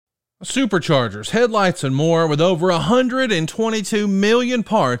Superchargers, headlights, and more. With over 122 million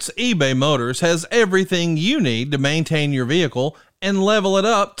parts, eBay Motors has everything you need to maintain your vehicle and level it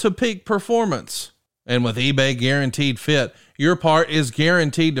up to peak performance. And with eBay Guaranteed Fit, your part is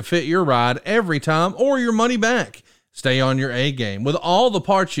guaranteed to fit your ride every time or your money back. Stay on your A game with all the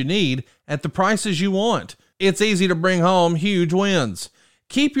parts you need at the prices you want. It's easy to bring home huge wins.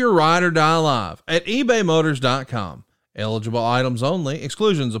 Keep your ride or die alive at ebaymotors.com. Eligible items only.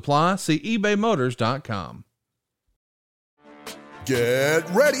 Exclusions apply. See ebaymotors.com. Get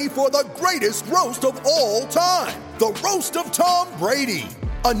ready for the greatest roast of all time. The Roast of Tom Brady.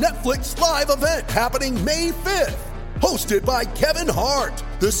 A Netflix live event happening May 5th. Hosted by Kevin Hart.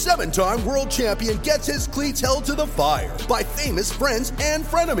 The 7-time world champion gets his cleats held to the fire by famous friends and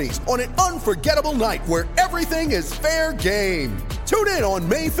frenemies on an unforgettable night where everything is fair game. Tune in on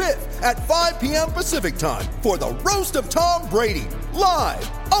May 5th at 5 p.m. Pacific time for the Roast of Tom Brady, live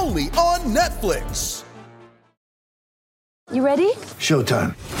only on Netflix. You ready?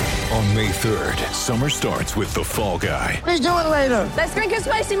 Showtime. On May 3rd, summer starts with The Fall Guy. Let's do it later. Let's drink a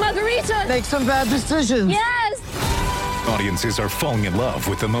spicy margarita. Make some bad decisions. Yes. Audiences are falling in love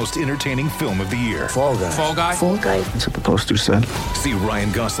with the most entertaining film of the year. Fall Guy. Fall Guy? Fall Guy. That's what the poster said. See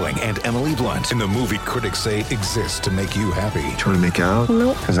Ryan Gosling and Emily Blunt in the movie critics say exists to make you happy. Trying to make it out?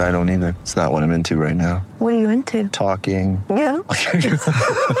 Nope. Because I don't either. It's not what I'm into right now. What are you into? Talking. Yeah.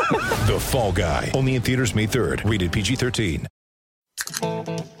 The Fall Guy. Only in theaters May 3rd. Rated PG-13.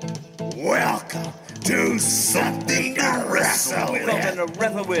 Welcome to Something to Wrestle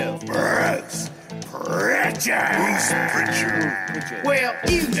With. Bruce Pritchard. Well,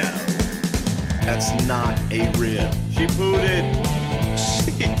 you know, that's not a rib. She pooted.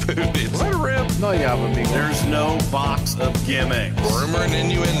 What a rip. No, yeah, but there's no box of gimmicks. Rumor and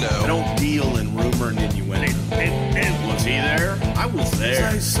innuendo. I don't deal in rumor and innuendo. And was he there? I was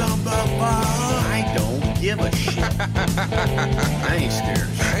there. Say something about I don't give a shit. I ain't scared.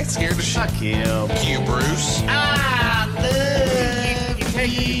 I ain't scared of shit. Fuck him. You, Bruce. I love you take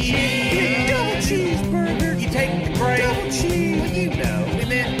the cheese. Double cheeseburger. You take the bread. Double cheese. Well, you know. And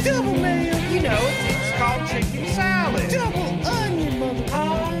then double mayo. You know, it's called chicken salad. Double onion,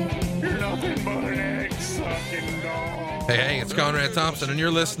 motherfucker. You're nothing but an egg-sucking dog. Hey, it's Conrad Thompson, and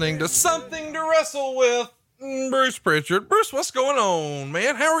you're listening to Something to Wrestle With Bruce Pritchard. Bruce, what's going on,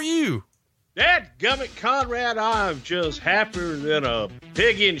 man? How are you? Dadgummit, Conrad, I'm just happier than a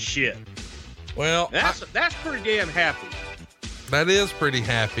pig in shit. Well, That's pretty damn happy. that is pretty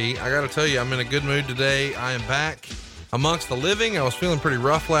happy. I got to tell you, I'm in a good mood today. I am back amongst the living. I was feeling pretty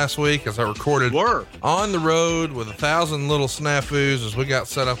rough last week as I recorded on the road with 1,000 little snafus as we got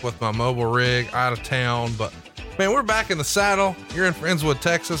set up with my mobile rig out of town. But man, we're back in the saddle. You're in Friendswood,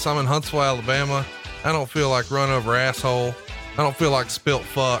 Texas. I'm in Huntsville, Alabama. I don't feel like run over asshole. I don't feel like spilt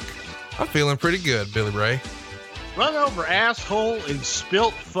fuck. I'm feeling pretty good, Billy Ray. Run over asshole and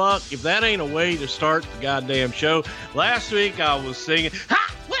spilt fuck. If that ain't a way to start the goddamn show. Last week I was singing,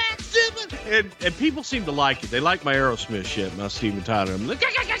 ha, wax, and people seem to like it. They like my Aerosmith shit, my Steven Tyler. I'm like,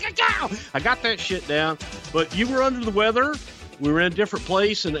 I got that shit down. But you were under the weather. We were in a different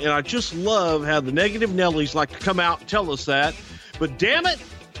place, and I just love how the negative Nellies like to come out and tell us that. But damn it,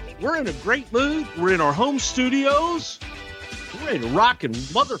 we're in a great mood. We're in our home studios. We're ready to rock and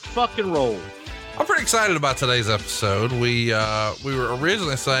motherfucking roll. I'm pretty excited about today's episode. We were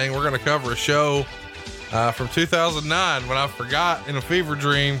originally saying we're going to cover a show from 2009 when I forgot in a fever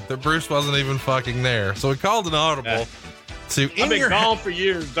dream that Bruce wasn't even fucking there. So we called an audible to I've been gone for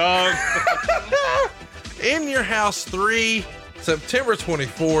years, dog. In Your House 3, September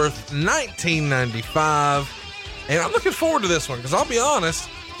 24th, 1995. And I'm looking forward to this one because I'll be honest,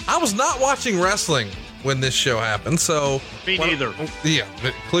 I was not watching wrestling when this show happened. So me neither. Yeah,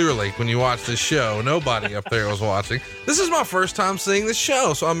 but clearly when you watch this show, nobody up there was watching. This is my first time seeing this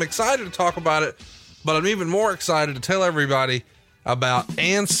show, so I'm excited to talk about it, but I'm even more excited to tell everybody about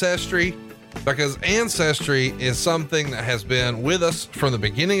Ancestry, because Ancestry is something that has been with us from the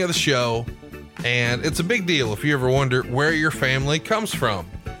beginning of the show, and it's a big deal if you ever wonder where your family comes from.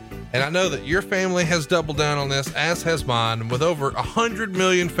 And I know that your family has doubled down on this, as has mine, with over 100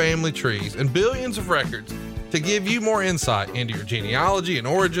 million family trees and billions of records to give you more insight into your genealogy and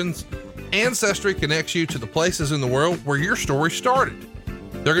origins. Ancestry connects you to the places in the world where your story started.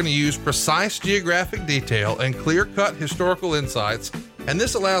 They're going to use precise geographic detail and clear-cut historical insights, and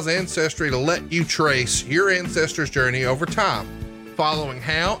this allows Ancestry to let you trace your ancestors' journey over time, following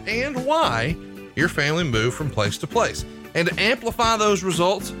how and why your family moved from place to place. And to amplify those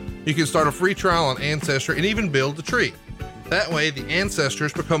results, you can start a free trial on Ancestry and even build the tree. That way, the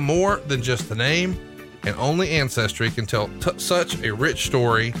ancestors become more than just the name, and only Ancestry can tell such a rich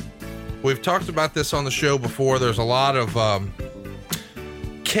story we've talked about this on the show before. There's a lot of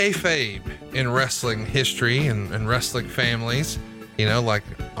kayfabe in wrestling history and wrestling families. You know, like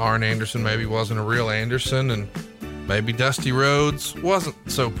Arn Anderson maybe wasn't a real Anderson, and maybe Dusty Rhodes wasn't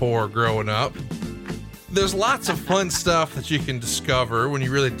so poor growing up. There's lots of fun stuff that you can discover when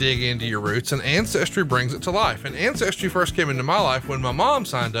you really dig into your roots, and Ancestry brings it to life. And Ancestry first came into my life when my mom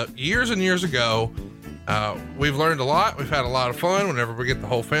signed up years and years ago. We've learned a lot. We've had a lot of fun whenever we get the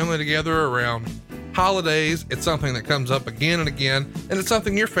whole family together around holidays. It's something that comes up again and again, and it's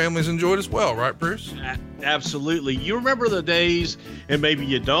something your family's enjoyed as well, right, Bruce? Absolutely. You remember the days, and maybe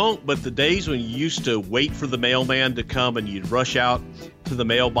you don't, but the days when you used to wait for the mailman to come and you'd rush out to the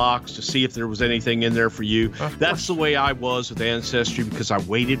mailbox to see if there was anything in there for you. That's the way I was with Ancestry, because I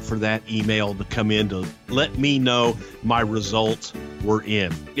waited for that email to come in to let me know my results were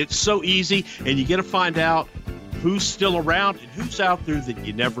in. It's so easy, and you get to find out who's still around and who's out there that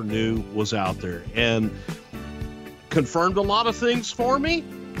you never knew was out there, and confirmed a lot of things for me,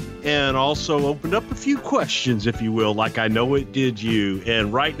 and also opened up a few questions, if you will, like I know it did you.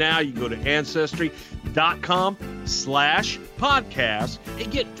 And right now you go to ancestry.com/podcast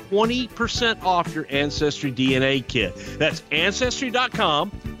and get 20% off your Ancestry DNA kit. That's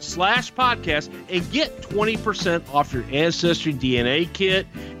ancestry.com/podcast and get 20% off your Ancestry DNA kit.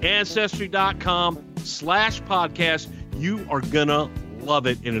 Ancestry.com/podcast. You are gonna love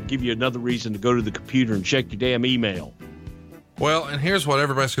it, and it'll give you another reason to go to the computer and check your damn email. Well, and here's what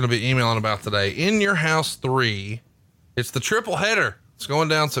everybody's going to be emailing about today. In Your House 3, it's the triple header. It's going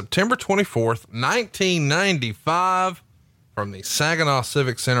down September 24th, 1995 from the Saginaw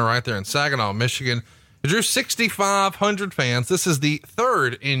Civic Center right there in Saginaw, Michigan. It drew 6,500 fans. This is the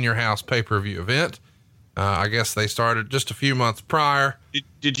third In Your House pay-per-view event. I guess they started just a few months prior.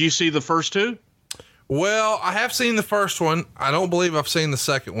 Did you see the first two? Well, I have seen the first one. I don't believe I've seen the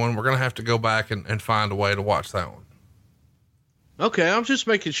second one. We're going to have to go back and find a way to watch that one. Okay, I'm just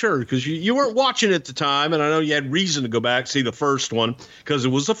making sure, because you weren't watching at the time, and I know you had reason to go back see the first one because it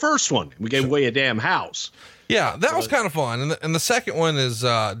was the first one. We gave away a damn house. Yeah, that was kind of fun. And the second one is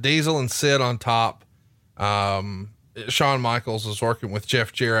Diesel and Sid on top. Shawn Michaels is working with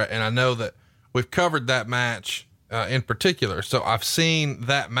Jeff Jarrett, and I know that we've covered that match in particular. So I've seen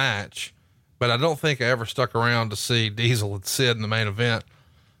that match, but I don't think I ever stuck around to see Diesel and Sid in the main event.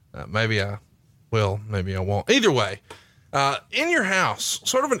 Maybe I will, maybe I won't. Either way. In Your House,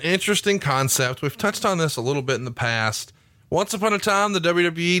 sort of an interesting concept. We've touched on this a little bit in the past. Once upon a time, the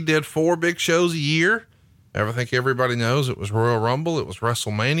WWE did 4 big shows a year. I think everybody knows it was Royal Rumble, it was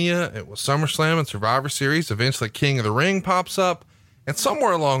WrestleMania, it was SummerSlam and Survivor Series. Eventually King of the Ring pops up, and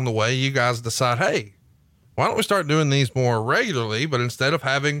somewhere along the way, you guys decide, hey, why don't we start doing these more regularly? But instead of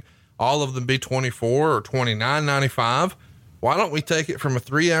having all of them be $24 or $29.95, why don't we take it from a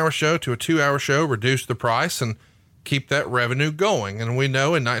 3-hour show to a 2-hour show, reduce the price, and keep that revenue going? And we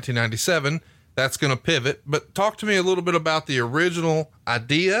know in 1997, that's going to pivot. But talk to me a little bit about the original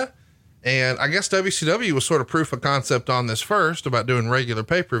idea. And I guess WCW was sort of proof of concept on this first about doing regular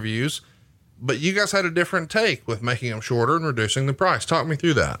pay-per-views, but you guys had a different take with making them shorter and reducing the price. Talk me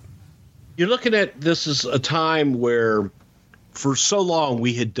through that. You're looking at this as a time where for so long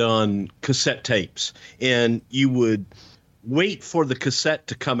we had done cassette tapes, and you would wait for the cassette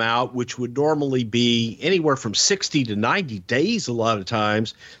to come out, which would normally be anywhere from 60 to 90 days a lot of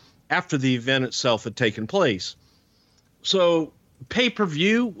times after the event itself had taken place. So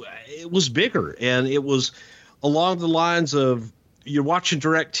pay-per-view, it was bigger, and it was along the lines of you're watching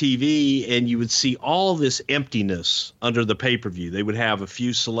DirecTV and you would see all this emptiness under the pay-per-view. They would have a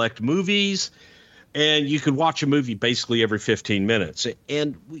few select movies, and you could watch a movie basically every 15 minutes.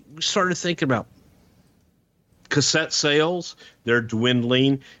 And we started thinking about cassette sales. They're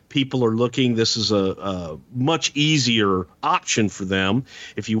dwindling. People are looking. This is a much easier option for them.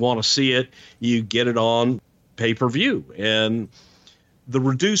 If you want to see it, you get it on pay-per-view. And the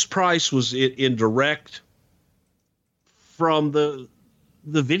reduced price was in direct from the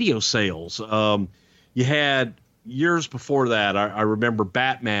video sales. You had years before that. I remember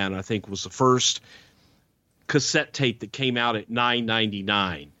Batman, I think, was the first cassette tape that came out at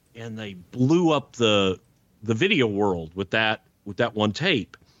 $9.99, and they blew up the video world with that one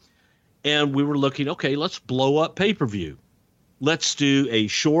tape. And we were looking, okay, let's blow up pay-per-view. Let's do a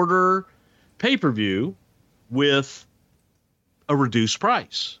shorter pay-per-view with a reduced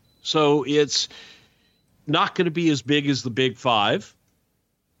price. So it's not going to be as big as the Big Five,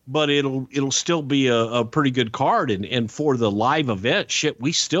 but it'll still be a pretty good card. And for the live event,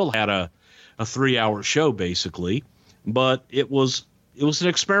 we still had a 3-hour show basically, but it was it was an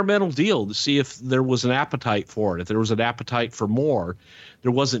experimental deal to see if there was an appetite for it. If there was an appetite for more,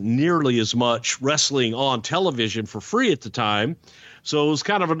 there wasn't nearly as much wrestling on television for free at the time. So it was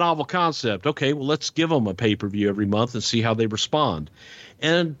kind of a novel concept. Okay, well, let's give them a pay-per-view every month and see how they respond.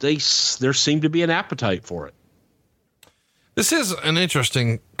 And there seemed to be an appetite for it. This is an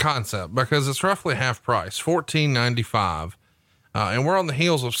interesting concept because it's roughly half price, $14.95. And we're on the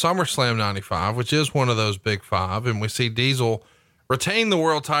heels of SummerSlam 95, which is one of those big five. And we see Diesel retain the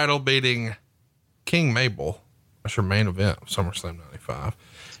world title, beating King Mabel. That's your main event of SummerSlam 95.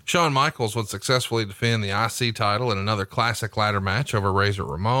 Shawn Michaels would successfully defend the IC title in another classic ladder match over Razor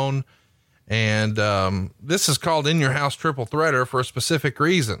Ramon. And this is called In Your House Triple Threader for a specific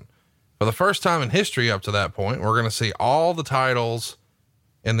reason. For the first time in history up to that point, we're going to see all the titles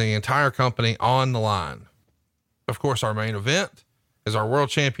in the entire company on the line. Of course, our main event is our world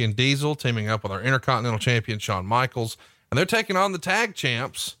champion Diesel teaming up with our Intercontinental champion Shawn Michaels, and they're taking on the tag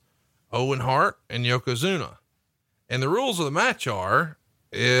champs Owen Hart and Yokozuna. And the rules of the match are,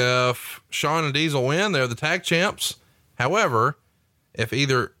 if Shawn and Diesel win, they're the tag champs. However, if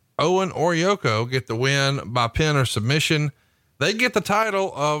either Owen or Yoko get the win by pin or submission, they get the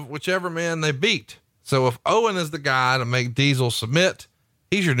title of whichever man they beat. So if Owen is the guy to make Diesel submit,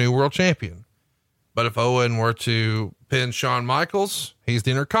 he's your new world champion. But if Owen were to pin Shawn Michaels, he's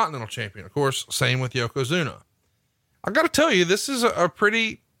the Intercontinental champion. Of course, same with Yokozuna. I got to tell you, this is a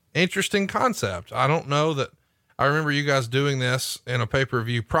pretty interesting concept. I don't know that I remember you guys doing this in a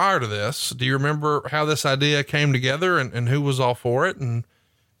pay-per-view prior to this. Do you remember how this idea came together and who was all for it? And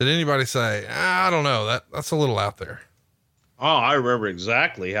did anybody say, I don't know, that's a little out there? Oh, I remember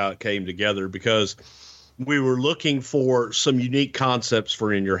exactly how it came together because we were looking for some unique concepts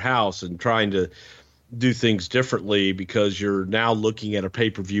for In Your House and trying to do things differently because you're now looking at a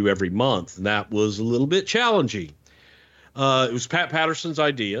pay-per-view every month. And that was a little bit challenging. It was Pat Patterson's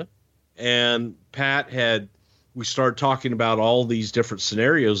idea, and we started talking about all these different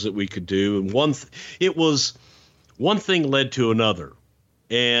scenarios that we could do. And one thing led to another.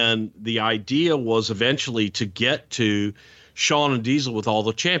 And the idea was eventually to get to Shawn and Diesel with all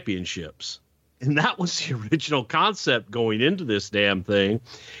the championships. And that was the original concept going into this damn thing.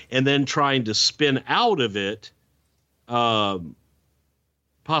 And then trying to spin out of it,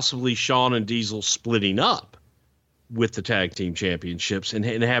 possibly Shawn and Diesel splitting up with the tag team championships and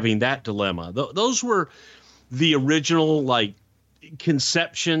having that dilemma. Those were the original, like,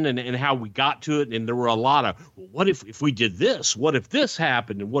 conception and how we got to it. And there were a lot of, what if we did this? What if this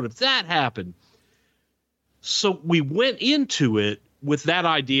happened? And what if that happened? So we went into it with that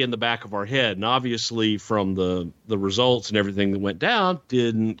idea in the back of our head. And obviously from the results and everything that went down,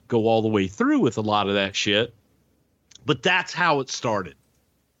 didn't go all the way through with a lot of that shit, but that's how it started.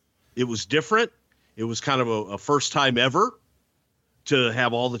 It was different. It was kind of a first time ever to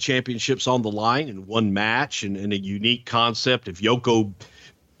have all the championships on the line in one match and a unique concept. If Yoko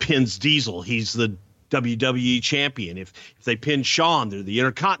pins Diesel, he's the WWE champion. If they pin Shawn, they're the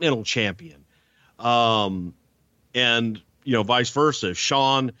Intercontinental champion. And, you know, vice versa. If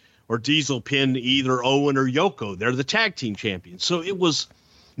Shawn or Diesel pin either Owen or Yoko, they're the tag team champions. So it was,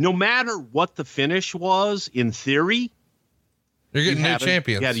 no matter what the finish was, in theory, you're getting new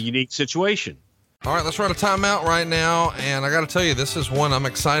champions. You had a unique situation. All right, let's run a timeout right now. And I got to tell you, this is one I'm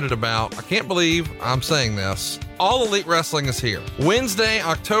excited about. I can't believe I'm saying this. All Elite Wrestling is here. Wednesday,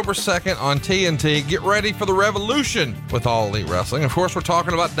 October 2nd on TNT. Get ready for the revolution with All Elite Wrestling. Of course, we're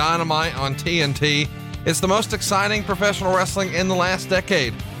talking about Dynamite on TNT. It's the most exciting professional wrestling in the last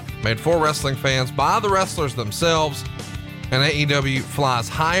decade. Made for wrestling fans by the wrestlers themselves. And AEW flies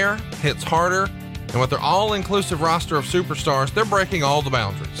higher, hits harder, and with their all-inclusive roster of superstars, they're breaking all the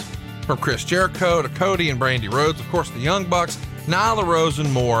boundaries. From Chris Jericho to Cody and Brandy Rhodes, of course, the Young Bucks, Nyla Rose, and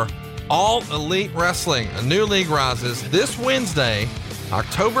more. All Elite Wrestling, a new league rises this Wednesday,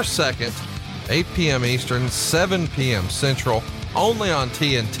 October 2nd, 8 p.m. Eastern, 7 p.m. Central, only on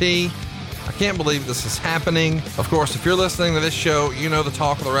TNT. I can't believe this is happening. Of course, if you're listening to this show, you know the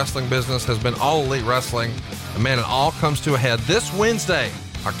talk of the wrestling business has been All Elite Wrestling. And man, it all comes to a head this Wednesday,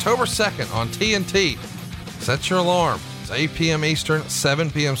 October 2nd on TNT. Set your alarm. It's 8 p.m. Eastern,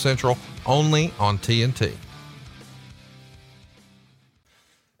 7 p.m. Central, only on TNT.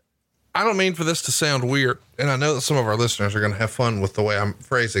 I don't mean for this to sound weird, and I know that some of our listeners are going to have fun with the way I'm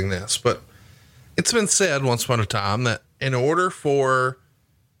phrasing this, but it's been said once upon a time that in order for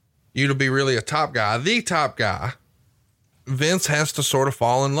you to be really a top guy, the top guy, Vince has to sort of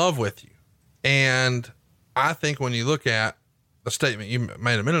fall in love with you. And I think when you look at the statement you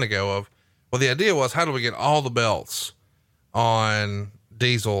made a minute ago of, well, the idea was, how do we get all the belts on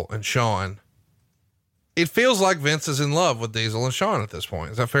Diesel and Shawn? it feels like Vince is in love with Diesel and Shawn at this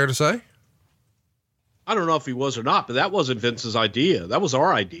point. Is that fair to say? I don't know if he was or not, but that wasn't Vince's idea. That was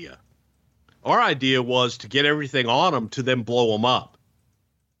our idea. Our idea was to get everything on them to then blow them up.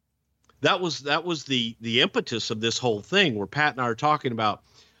 That was the impetus of this whole thing, where Pat and I are talking about,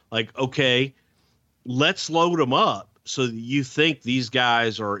 like, okay, let's load them up so that you think these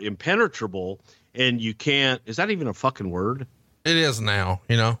guys are impenetrable and you can't. Is that even a fucking word? It is now,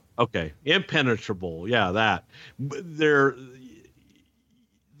 you know? Okay. Impenetrable. Yeah, that. They're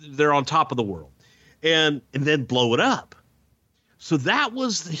on top of the world. And then blow it up. So that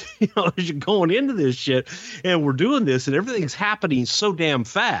was, as you're going into this shit and we're doing this and everything's happening so damn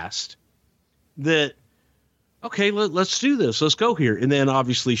fast that, okay, let's do this. Let's go here. And then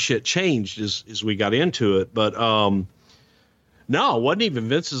obviously shit changed as we got into it. But no, it wasn't even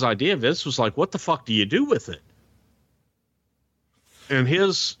Vince's idea. Vince was like, what the fuck do you do with it? And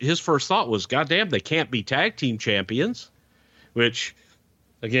his first thought was, goddamn, they can't be tag team champions, which,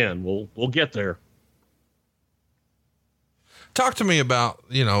 again, we'll get there. Talk to me about,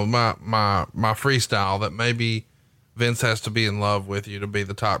 my freestyle that maybe Vince has to be in love with you to be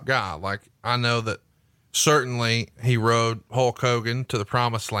the top guy. Like, I know that certainly he rode Hulk Hogan to the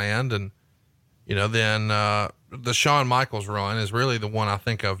promised land, and, then, the Shawn Michaels run is really the one I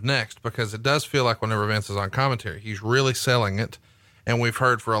think of next, because it does feel like whenever Vince is on commentary, he's really selling it. And we've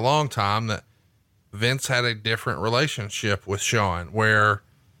heard for a long time that Vince had a different relationship with Shawn, where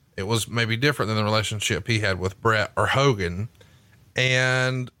it was maybe different than the relationship he had with Bret or Hogan.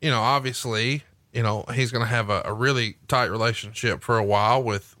 And, obviously, he's going to have a really tight relationship for a while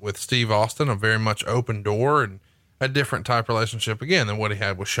with Steve Austin, a very much open door and a different type relationship again than what he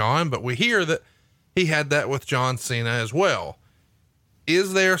had with Shawn. But we hear that he had that with John Cena as well.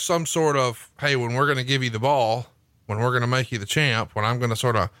 Is there some sort of, hey, when we're going to give you the ball, when we're going to make you the champ, when I'm going to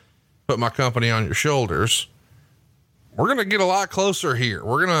sort of put my company on your shoulders, we're going to get a lot closer here.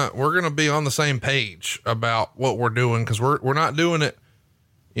 We're going to be on the same page about what we're doing, because we're not doing it,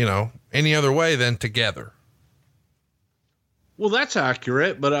 any other way than together. Well, that's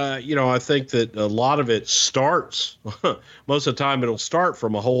accurate, but I think that a lot of it starts most of the time it'll start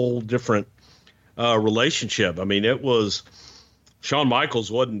from a whole different relationship. I mean, it was Shawn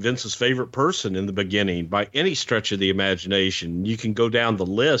Michaels wasn't Vince's favorite person in the beginning by any stretch of the imagination. You can go down the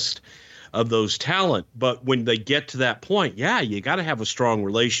list of those talent, but when they get to that point, you got to have a strong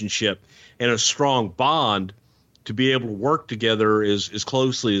relationship and a strong bond to be able to work together as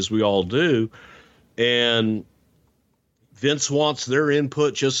closely as we all do. And Vince wants their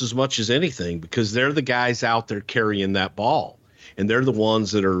input just as much as anything, because they're the guys out there carrying that ball, and they're the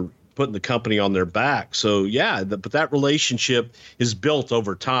ones that are putting the company on their back. So but that relationship is built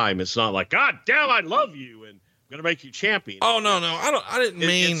over time. It's not like, God damn, I love you and I'm going to make you champion. Oh, no, I didn't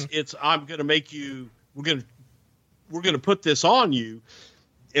mean it's I'm going to make you, we're going to put this on you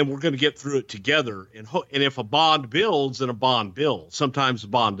and we're going to get through it together. And if a bond builds, then a bond builds. Sometimes the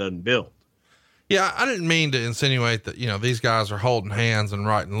bond doesn't build. Yeah. I didn't mean to insinuate that, these guys are holding hands and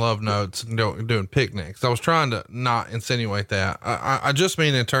writing love notes and doing picnics. I was trying to not insinuate that. I just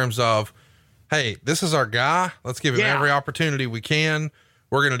mean in terms of, hey, this is our guy. Let's give him every opportunity we can.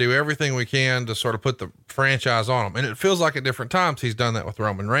 We're going to do everything we can to sort of put the franchise on him. And it feels like at different times he's done that with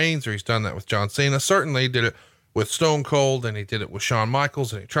Roman Reigns, or he's done that with John Cena. Certainly he did it with Stone Cold, and he did it with Shawn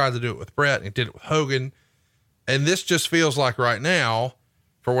Michaels, and he tried to do it with Bret, and he did it with Hogan. And this just feels like right now,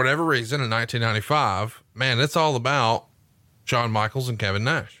 for whatever reason, in 1995, man, it's all about Shawn Michaels and Kevin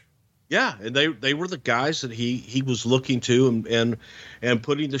Nash. Yeah. And they were the guys that he was looking to and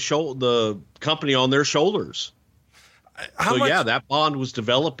putting the company on their shoulders. That bond was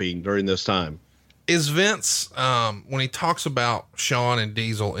developing during this time. Is Vince, when he talks about Shawn and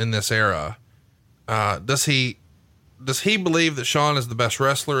Diesel in this era, does he believe that Shawn is the best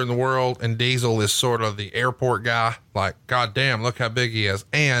wrestler in the world and Diesel is sort of the airport guy? Like, God damn, look how big he is.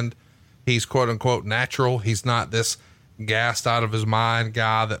 And he's quote unquote natural. He's not this gassed out of his mind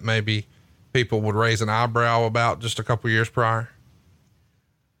guy that maybe people would raise an eyebrow about just a couple years prior.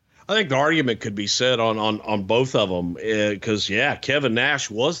 I think the argument could be said on both of them, because Kevin Nash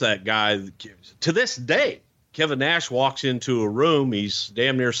was that guy. To this day, Kevin Nash walks into a room, he's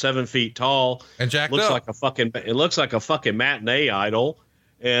damn near 7 feet tall and jacked looks up. It looks like a fucking matinee idol.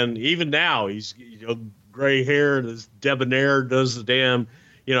 And even now he's gray hair and is debonair, does the damn,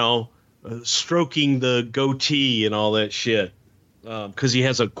 stroking the goatee and all that shit. Cause he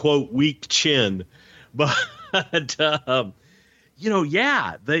has a quote weak chin, but,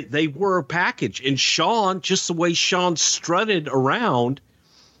 they were a package. And Shawn, just the way Shawn strutted around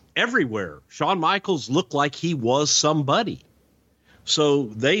everywhere, Shawn Michaels looked like he was somebody. So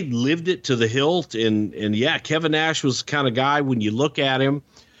they lived it to the hilt. And yeah, Kevin Nash was the kind of guy, when you look at him,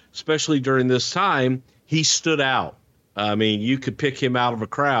 especially during this time, he stood out. I mean, you could pick him out of a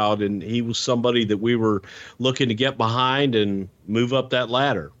crowd, and he was somebody that we were looking to get behind and move up that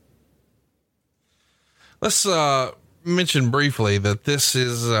ladder. Let's mention briefly that this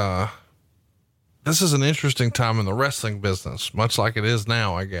is an interesting time in the wrestling business, much like it is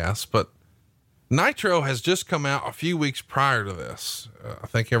now, I guess. But Nitro has just come out a few weeks prior to this. I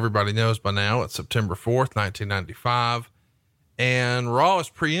think everybody knows by now it's September 4th, 1995, and Raw is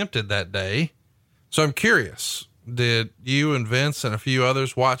preempted that day. So I'm curious, did you and Vince and a few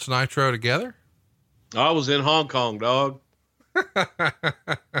others watch Nitro together? I was in Hong Kong, dog.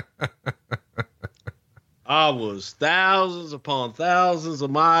 I was thousands upon thousands of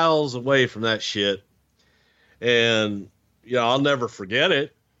miles away from that shit. And, you know, I'll never forget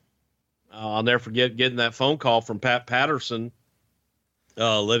it. I'll never forget getting that phone call from Pat Patterson,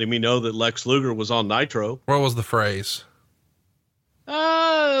 letting me know that Lex Luger was on Nitro. What was the phrase?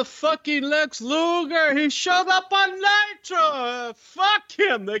 Fucking Lex Luger. He showed up on Nitro. Fuck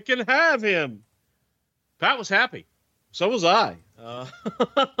him. They can have him. Pat was happy. So was I. Like,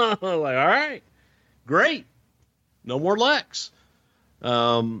 all right, great. No more Lex.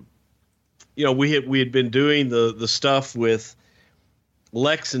 You know, we had been doing the stuff with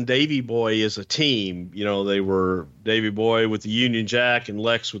Lex and Davey Boy as a team. You know, they were Davey Boy with the Union Jack and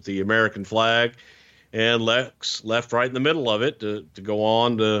Lex with the American flag. And Lex left right in the middle of it to go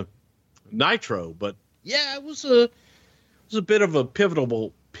on to Nitro. But yeah, it was a bit of a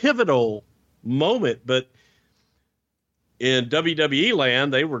pivotal moment. But in WWE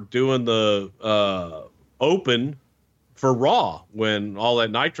land, they were doing the open for Raw when all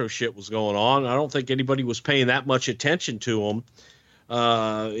that Nitro shit was going on. I don't think anybody was paying that much attention to them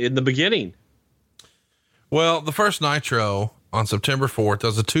in the beginning. Well, the first Nitro on September 4th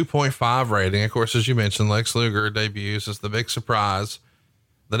does a 2.5 rating. Of course, as you mentioned, Lex Luger debuts as the big surprise.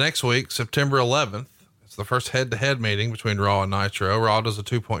 The next week, September 11th, it's the first head-to-head meeting between Raw and Nitro. Raw does a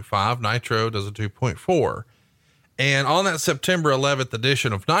 2.5, Nitro does a 2.4. And on that September 11th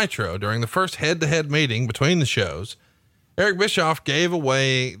edition of Nitro, during the first head-to-head meeting between the shows, Eric Bischoff gave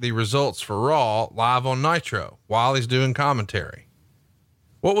away the results for Raw live on Nitro while he's doing commentary.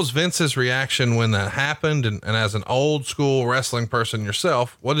 What was Vince's reaction when that happened? And as an old school wrestling person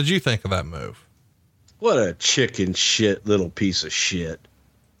yourself, what did you think of that move? What a chicken shit little piece of shit.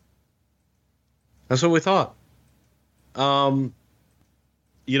 That's what we thought.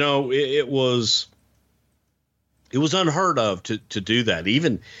 You know, it was unheard of to do that,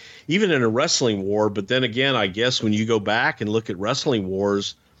 even in a wrestling war. But then again, I guess when you go back and look at wrestling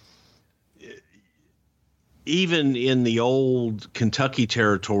wars, even in the old Kentucky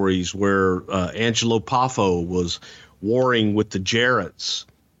territories where Angelo Poffo was warring with the Jarretts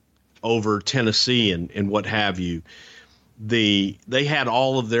over Tennessee and what have you, they had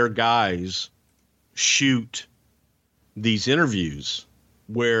all of their guys shoot these interviews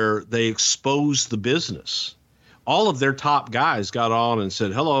where they exposed the business. All of their top guys got on and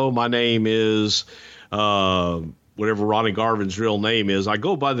said, hello, my name is whatever Ronnie Garvin's real name is. I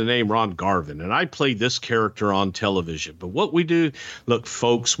go by the name Ron Garvin, and I play this character on television. But what we do, look,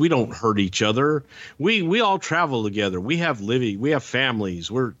 folks, we don't hurt each other. We all travel together. We have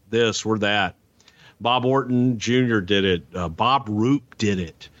families. We're this, we're that. Bob Orton Jr. did it. Bob Roop did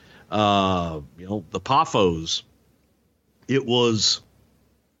it. You know, the Poffos. It was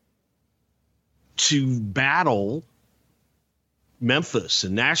to battle Memphis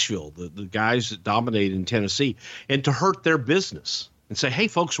and Nashville, the guys that dominated in Tennessee, and to hurt their business and say, hey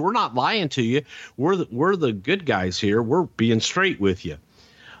folks, we're not lying to you. We're the good guys here. We're being straight with you.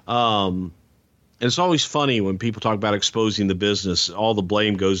 And it's always funny when people talk about exposing the business, all the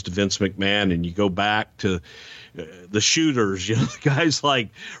blame goes to Vince McMahon, and you go back to the shooters, you know, the guys like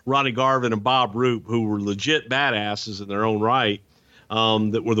Ronnie Garvin and Bob Roop, who were legit badasses in their own right,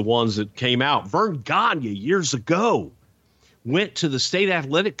 that were the ones that came out. Vern Gagne years ago went to the State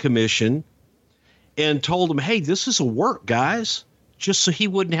Athletic Commission and told them, hey, this is a work, guys, just so he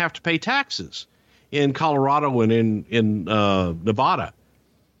wouldn't have to pay taxes in Colorado and in Nevada.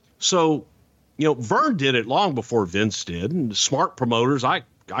 So, you know, Vern did it long before Vince did, and smart promoters, I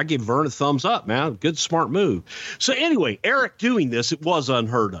give Vern a thumbs up, man. Good, smart move. So anyway, Eric doing this, it was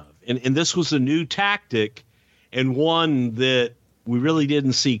unheard of. And this was a new tactic and one that we really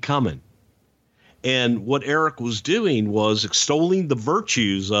didn't see coming. And what Eric was doing was extolling the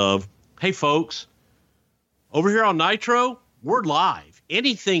virtues of, hey, folks, over here on Nitro, we're live.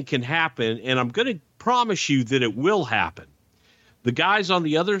 Anything can happen, and I'm going to promise you that it will happen. The guys on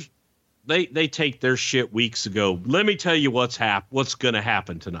the other they take their shit weeks ago. Let me tell you what's going to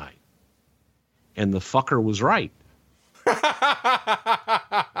happen tonight. And the fucker was right.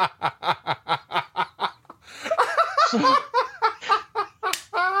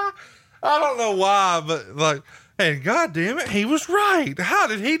 I don't know why, but like, and God damn it, he was right. How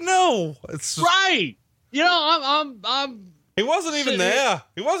did he know? It's just, right. You know, I'm. He wasn't even there.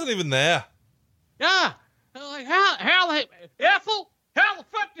 He wasn't even there. Yeah. Like how Ethel? How the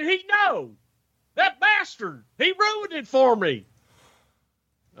fuck did he know? That bastard. He ruined it for me.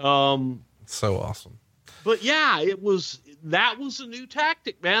 So awesome. But yeah, that was a new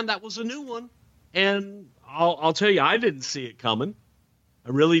tactic, man. That was a new one. And I'll tell you, I didn't see it coming. I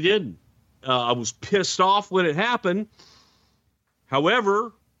really didn't. I was pissed off when it happened.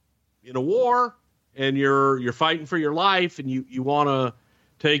 However, in a war and you're fighting for your life and you want to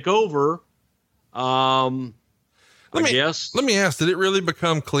take over, Let me ask, did it really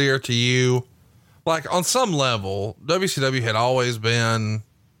become clear to you, like on some level, WCW had always been,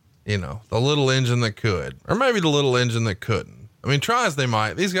 you know, the little engine that could, or maybe the little engine that couldn't. I mean, try as they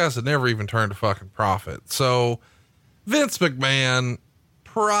might, these guys had never even turned a fucking profit. So Vince McMahon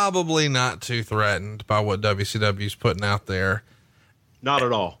probably not too threatened by what WCW's putting out there. Not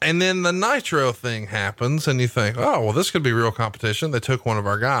at all. And then the Nitro thing happens and you think, oh, well, this could be real competition. They took one of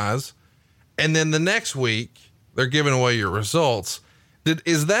our guys. And then the next week they're giving away your results.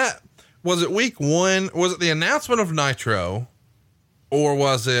 Was it week one? Was it the announcement of Nitro, or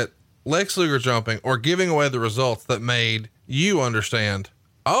was it Lex Luger jumping or giving away the results that made you understand,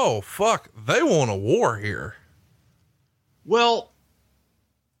 oh fuck, they want a war here? Well,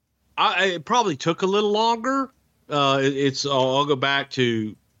 it probably took a little longer. I'll go back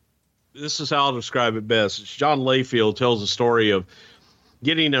to, this is how I'll describe it best. It's John Layfield tells a story of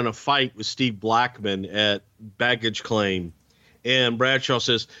getting in a fight with Steve Blackman at Baggage Claim. And Bradshaw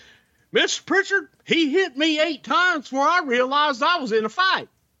says, Mr. Pritchard, he hit me 8 times before I realized I was in a fight.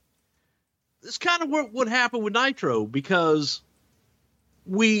 This kind of what happened with Nitro, because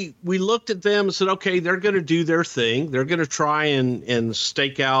we looked at them and said, okay, they're going to do their thing. They're going to try and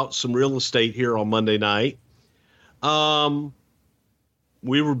stake out some real estate here on Monday night.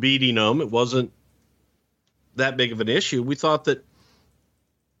 We were beating them. It wasn't that big of an issue. We thought that,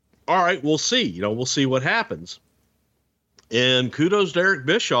 all right, we'll see, we'll see what happens. And kudos to Eric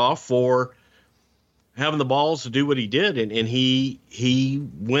Bischoff for having the balls to do what he did. And he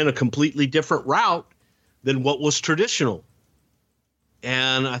went a completely different route than what was traditional.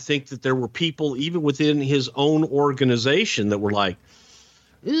 And I think that there were people even within his own organization that were like,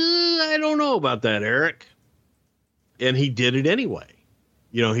 I don't know about that, Eric. And he did it anyway.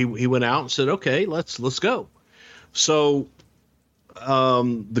 He went out and said, okay, let's go. So,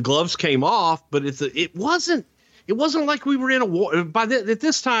 the gloves came off, but it wasn't like we were in a war. At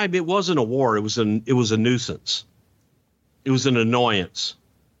this time, it wasn't a war. It was a nuisance. It was an annoyance.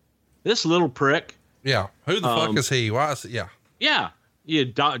 This little prick. Yeah. Who the fuck is he? Why is it? Yeah. Yeah.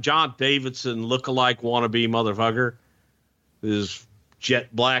 John Davidson lookalike wannabe motherfucker. His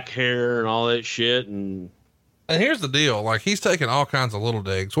jet black hair and all that shit. And here's the deal. Like, he's taking all kinds of little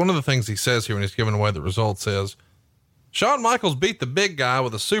digs. One of the things he says here when he's giving away the results is, Shawn Michaels beat the big guy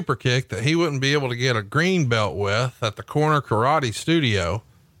with a super kick that he wouldn't be able to get a green belt with at the Corner Karate Studio.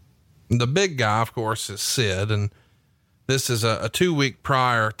 And the big guy, of course, is Sid. And this is a 2-week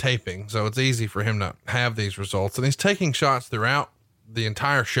prior taping. So it's easy for him to have these results. And he's taking shots throughout the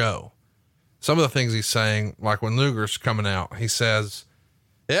entire show. Some of the things he's saying, like when Luger's coming out, he says,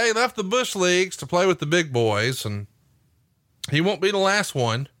 yeah, he left the Bush Leagues to play with the big boys and he won't be the last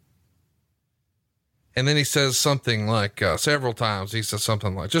one. And then he says something like, several times, he says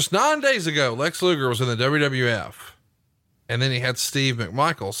something like, just 9 days ago, Lex Luger was in the WWF. And then he had Steve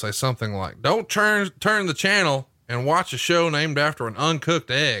McMichael say something like, don't turn the channel and watch a show named after an uncooked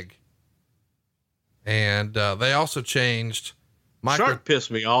egg. And, they also changed Shark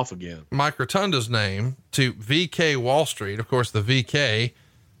pissed me off again. Mike Rotunda's name to VK Wall Street. Of course, the VK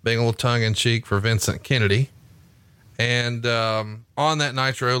being a little tongue in cheek for Vincent Kennedy. And, on that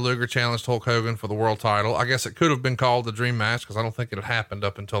Nitro, Luger challenged Hulk Hogan for the world title. I guess it could have been called the dream match, cause I don't think it had happened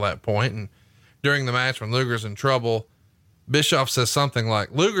up until that point. And during the match, when Luger's in trouble, Bischoff says something like,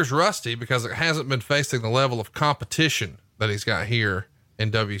 Luger's rusty because it hasn't been facing the level of competition that he's got here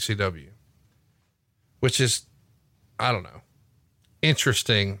in WCW, which is, I don't know,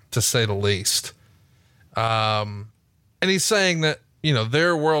 interesting to say the least. And he's saying that,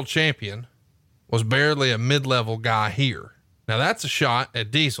 their world champion was barely a mid-level guy here. Now that's a shot at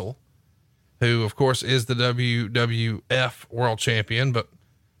Diesel, who of course is the WWF world champion, but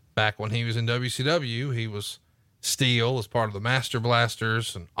back when he was in WCW, he was Steel as part of the Master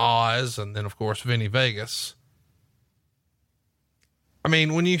Blasters, and Oz, and then of course Vinny Vegas. I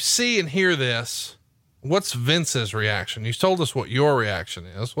mean, when you see and hear this, what's Vince's reaction? You told us what your reaction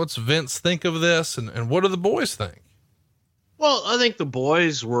is. What's Vince think of this, and what do the boys think? Well, I think the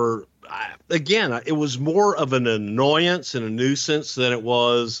boys were, again, it was more of an annoyance and a nuisance than it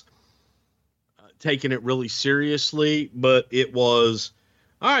was taking it really seriously, but it was,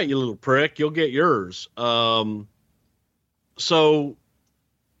 all right, you little prick, you'll get yours. So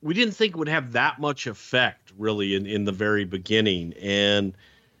we didn't think it would have that much effect really in the very beginning. And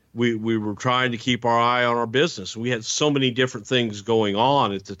we were trying to keep our eye on our business. We had so many different things going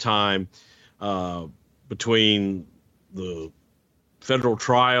on at the time, between the federal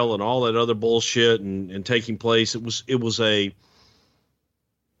trial and all that other bullshit and taking place.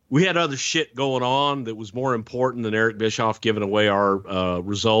 We had other shit going on that was more important than Eric Bischoff giving away our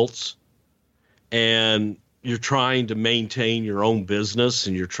results. And you're trying to maintain your own business,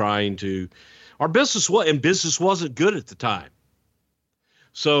 and our business wasn't good at the time.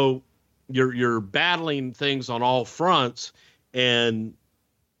 So you're battling things on all fronts. And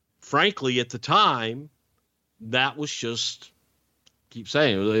frankly, at the time, that was just, keep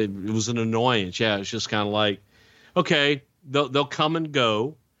saying it was an annoyance. Yeah. It's just kind of like, okay, they'll come and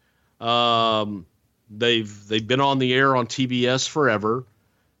go. They've been on the air on TBS forever,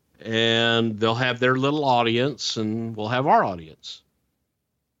 and they'll have their little audience, and we'll have our audience.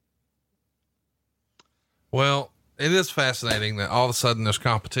 Well, it is fascinating that all of a sudden there's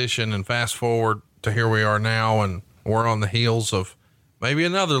competition, and fast forward to here we are now, and we're on the heels of maybe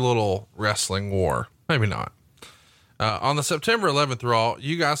another little wrestling war. Maybe not. On the September 11th Raw,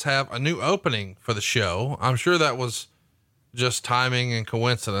 you guys have a new opening for the show. I'm sure that was just timing and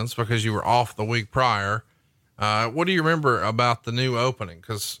coincidence because you were off the week prior. What do you remember about the new opening?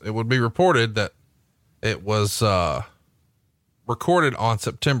 Because it would be reported that it was recorded on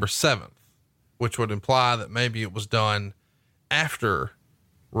September 7th, which would imply that maybe it was done after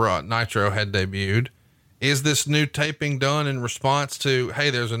Nitro had debuted. Is this new taping done in response to,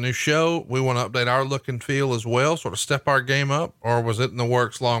 hey, there's a new show, we want to update our look and feel as well, sort of step our game up? Or was it in the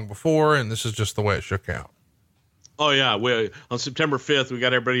works long before, and this is just the way it shook out? Oh yeah. On September 5th, we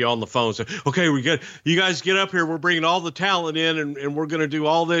got everybody on the phone. So, okay, you guys get up here. We're bringing all the talent in, and we're going to do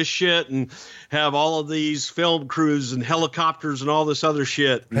all this shit and have all of these film crews and helicopters and all this other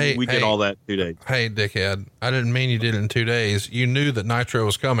shit. We did all that in 2 days. Hey, dickhead. I didn't mean you did it in 2 days. You knew that Nitro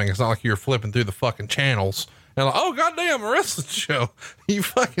was coming. It's not like you were flipping through the fucking channels and like, oh, goddamn, a wrestling show. You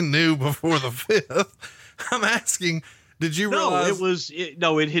fucking knew before the 5th. I'm asking, did you realize?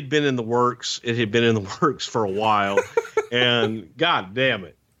 It had been in the works. It had been in the works for a while, and god damn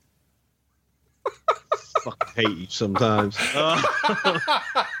it. Fucking hate you sometimes. I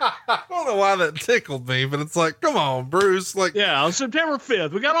don't know why that tickled me, but it's like, come on, Bruce. Like, yeah, on September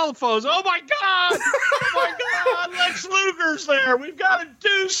 5th, we got all the phones. Oh my God. Oh my God. Lex Luger's there. We've got to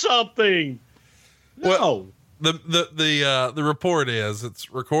do something. No. Well, the report is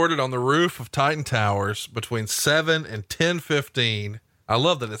it's recorded on the roof of Titan Towers between 7 and 10:15. I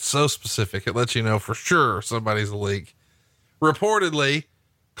love that it's so specific. It lets you know for sure somebody's a leak. Reportedly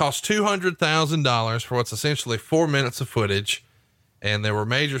cost $200,000 for what's essentially 4 minutes of footage. And there were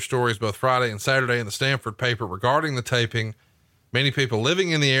major stories both Friday and Saturday in the Stanford paper regarding the taping. Many people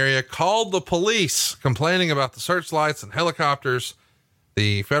living in the area called the police, complaining about the searchlights and helicopters.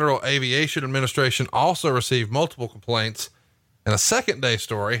 The Federal Aviation Administration also received multiple complaints, and a second day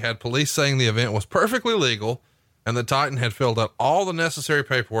story had police saying the event was perfectly legal and the Titan had filled out all the necessary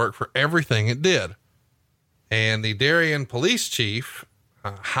paperwork for everything it did. And the Darien police chief,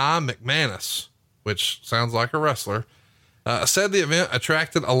 Hy McManus, which sounds like a wrestler, said the event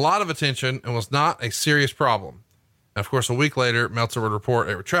attracted a lot of attention and was not a serious problem. And of course, a week later, Meltzer would report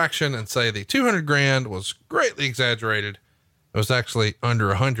a retraction and say the $200,000 was greatly exaggerated. It was actually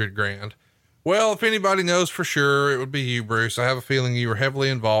under $100,000. Well, if anybody knows for sure, it would be you, Bruce. I have a feeling you were heavily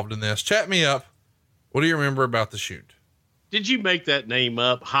involved in this. Chat me up. What do you remember about the shoot? Did you make that name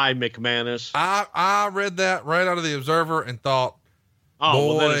up? Hy McManus. I read that right out of the Observer and thought,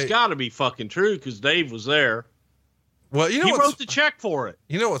 well, then it's got to be fucking true because Dave was there. Well, you know, he wrote the check for it.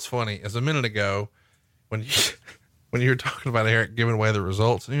 You know what's funny is a minute ago when you were talking about Eric giving away the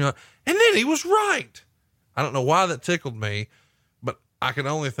results, and you're like, and then he was right. I don't know why that tickled me, but I can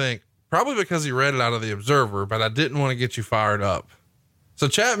only think probably because he read it out of the Observer, but I didn't want to get you fired up. So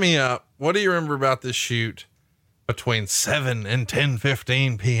chat me up. What do you remember about this shoot between 7 and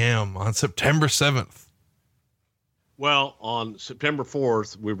 10:15 p.m. on September 7th? Well, on September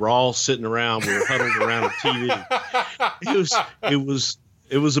 4th, we were all sitting around. We were huddled around a TV.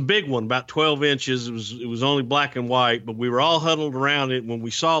 It was a big one, about 12 inches. It was only black and white, but we were all huddled around it. When we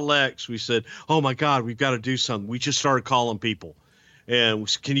saw Lex, we said, "Oh my God, we've got to do something." We just started calling people, and we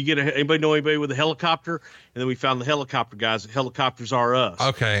said, "Can you get anybody know anybody with a helicopter?" And then we found the helicopter guys. The helicopters are us.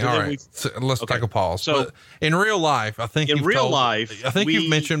 Okay, So all then right. So let's take a pause. So but in real life, I think you've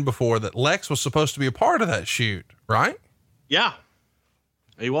mentioned before that Lex was supposed to be a part of that shoot, right? Yeah,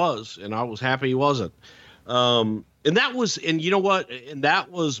 he was, and I was happy he wasn't. And that was, and you know what? And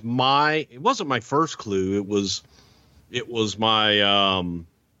that was it wasn't my first clue. It was my,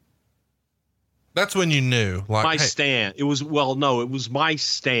 that's when you knew, like, my stand. It was my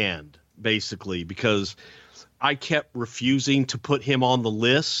stand basically, because I kept refusing to put him on the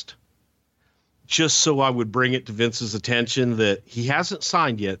list just so I would bring it to Vince's attention that he hasn't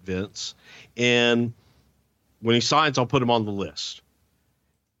signed yet, Vince. And when he signs, I'll put him on the list.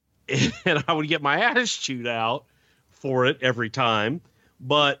 And I would get my ass chewed out for it every time,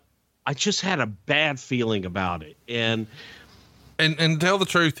 but I just had a bad feeling about it. And tell the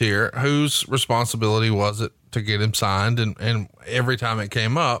truth here, whose responsibility was it to get him signed? And every time it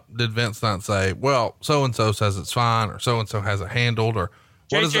came up, did Vince not say, well, so-and-so says it's fine, or so-and-so has it handled, or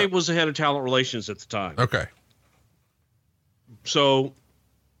what? JJ was the head of talent relations at the time. Okay. So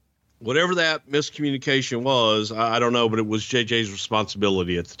whatever that miscommunication was, I don't know, but it was JJ's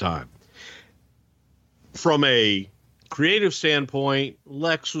responsibility at the time. From a creative standpoint,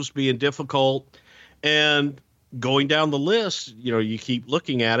 Lex was being difficult, and going down the list, you keep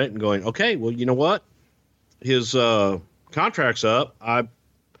looking at it and going, okay, well, you know what? His contract's up.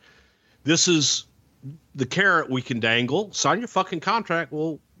 This is the carrot we can dangle. Sign your fucking contract.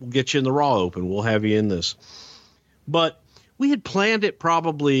 We'll get you in the Raw Open. We'll have you in this. But we had planned it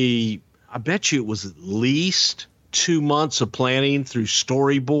probably, I bet you it was at least 2 months of planning through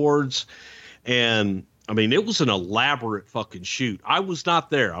storyboards. And I mean, it was an elaborate fucking shoot. I was not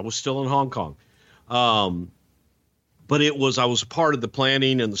there. I was still in Hong Kong. But I was a part of the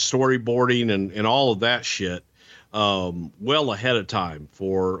planning and the storyboarding and all of that shit, well ahead of time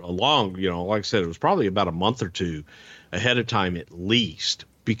for a long, like I said, it was probably about a month or two ahead of time at least,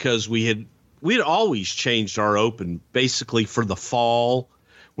 because we had always changed our open basically for the fall.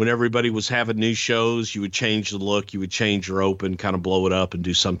 When everybody was having new shows, you would change the look, you would change your open, kind of blow it up and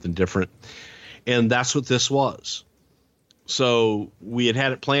do something different. And that's what this was. So we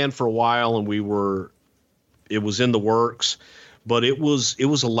had it planned for a while, and it was in the works, but it was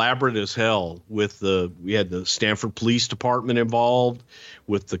elaborate as hell. We had the Stanford Police Department involved,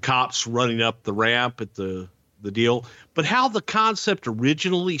 with the cops running up the ramp at the deal. But how the concept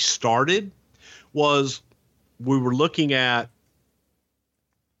originally started was we were looking at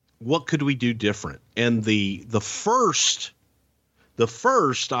what could we do different. And the first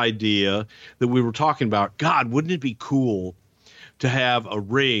idea that we were talking about, God, wouldn't it be cool to have a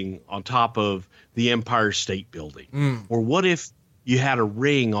ring on top of the Empire State Building? Or what if you had a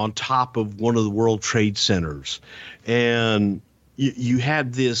ring on top of one of the World Trade Centers, and you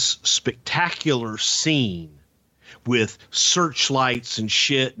had this spectacular scene with searchlights and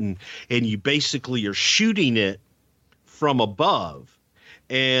shit, and you basically are shooting it from above,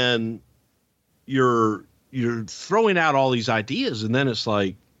 and you're throwing out all these ideas, and then it's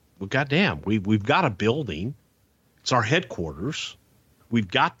like, well, goddamn, we've got a building. It's our headquarters. We've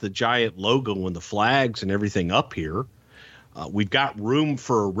got the giant logo and the flags and everything up here. We've got room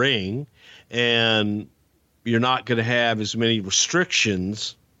for a ring, and you're not going to have as many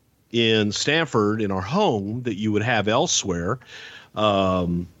restrictions in Stanford, in our home, that you would have elsewhere. I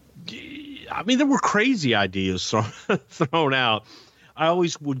mean, there were crazy ideas thrown out. I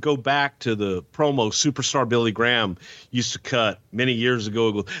always would go back to the promo Superstar Billy Graham used to cut many years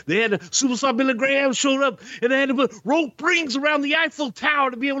ago. They had Superstar Billy Graham showed up, and they had to put rope rings around the Eiffel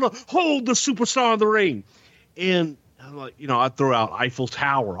Tower to be able to hold the superstar in the ring. And I'm like, I'd throw out Eiffel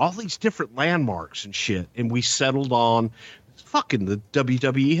Tower, all these different landmarks and shit. And we settled on fucking the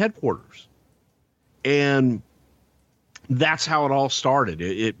WWE headquarters. And that's how it all started.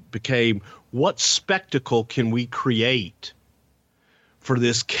 It became, what spectacle can we create for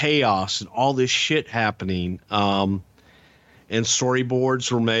this chaos and all this shit happening? And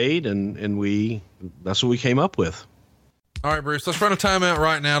storyboards were made, and that's what we came up with. All right, Bruce, let's run a timeout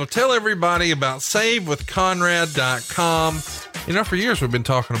right now to tell everybody about SaveWithConrad.com. For years we've been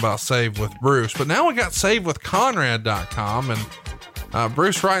talking about Save with Bruce, but now we got SaveWithConrad.com. And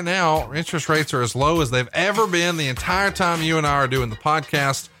Bruce, right now, interest rates are as low as they've ever been the entire time you and I are doing the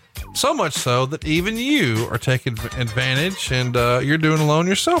podcast. So much so that even you are taking advantage, and you're doing a loan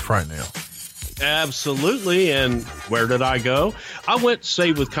yourself right now. Absolutely. And where did I go? I went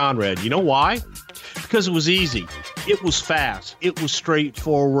Save with Conrad. You know why? because it was easy. It was fast. It was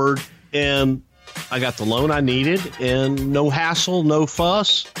straightforward. And I got the loan I needed, and no hassle, no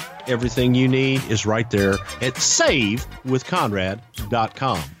fuss. Everything you need is right there at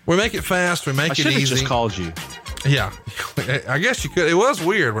savewithconrad.com. We make it fast. We make it I easy. just called you. Yeah, I guess you could. It was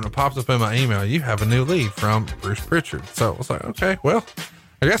weird when it pops up in my email. You have a new lead from Bruce Pritchard. So I was like, okay, well,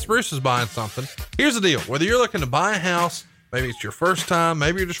 I guess Bruce is buying something. Here's the deal. Whether you're looking to buy a house, maybe it's your first time,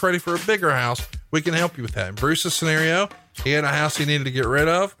 maybe you're just ready for a bigger house, we can help you with that. In Bruce's scenario, he had a house he needed to get rid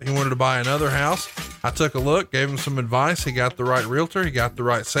of. He wanted to buy another house. I took a look, gave him some advice. He got the right realtor. He got the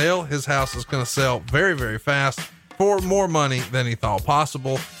right sale. His house is going to sell very, very fast for more money than he thought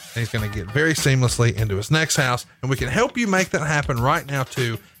possible. And he's going to get very seamlessly into his next house. And we can help you make that happen right now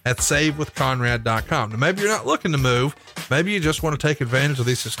too at savewithconrad.com. Now, maybe you're not looking to move. Maybe you just want to take advantage of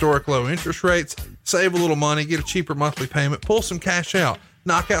these historic low interest rates, save a little money, get a cheaper monthly payment, pull some cash out,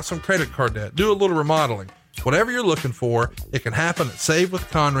 knock out some credit card debt, do a little remodeling. Whatever you're looking for, it can happen at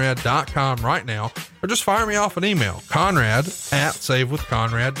savewithconrad.com right now, or just fire me off an email,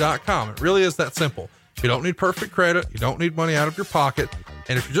 conrad@savewithconrad.com. It really is that simple. You don't need perfect credit. You don't need money out of your pocket.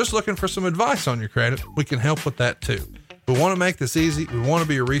 And if you're just looking for some advice on your credit, we can help with that too. We want to make this easy. We want to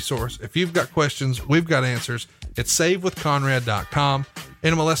be a resource. If you've got questions, we've got answers. It's savewithconrad.com.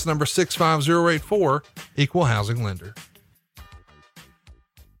 NMLS number 65084, equal housing lender.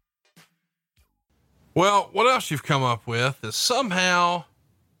 Well, what else you've come up with is somehow,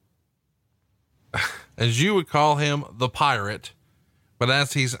 as you would call him, the pirate, but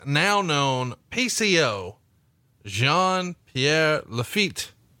as he's now known, PCO, Jean-Pierre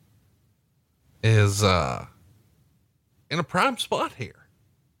Lafitte, is in a prime spot here.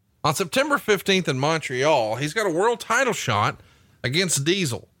 On September 15th in Montreal, he's got a world title shot against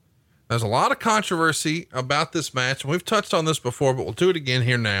Diesel. There's a lot of controversy about this match, and we've touched on this before, but we'll do it again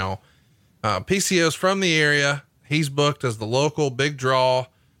here now. PCO's from the area. He's booked as the local big draw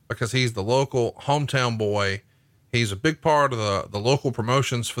because he's the local hometown boy. He's a big part of the local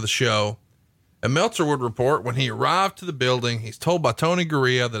promotions for the show. And Meltzer would report when he arrived to the building, he's told by Tony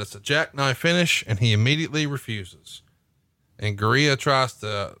Gurria that it's a jackknife finish, and he immediately refuses. And Gurria tries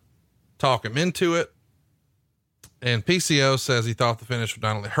to talk him into it. And PCO says he thought the finish would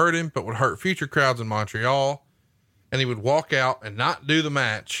not only hurt him, but would hurt future crowds in Montreal. And he would walk out and not do the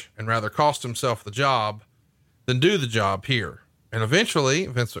match and rather cost himself the job than do the job here. And eventually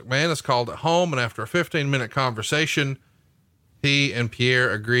Vince McMahon is called at home. And after a 15-minute conversation, he and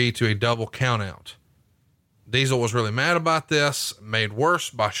Pierre agreed to a double countout. Diesel was really mad about this, made worse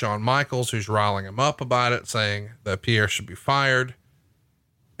by Shawn Michaels, who's riling him up about it, saying that Pierre should be fired.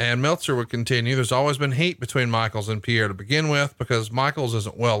 And Meltzer would continue. There's always been heat between Michaels and Pierre to begin with, because Michaels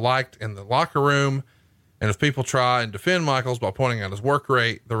isn't well liked in the locker room. And if people try and defend Michaels by pointing out his work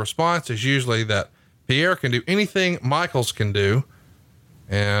rate, the response is usually that Pierre can do anything Michaels can do.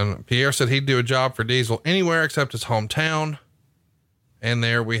 And Pierre said he'd do a job for Diesel anywhere except his hometown. And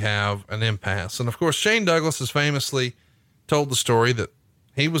there we have an impasse. And of course, Shane Douglas has famously told the story that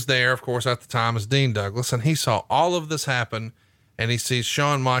he was there, of course, at the time as Dean Douglas, and he saw all of this happen. And he sees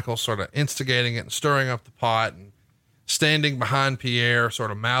Shawn Michaels sort of instigating it and stirring up the pot and standing behind Pierre, sort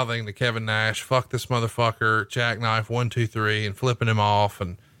of mouthing to Kevin Nash, "Fuck this motherfucker, jackknife 1, 2, 3," and flipping him off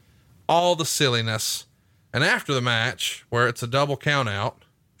and all the silliness. And after the match, where it's a double count out,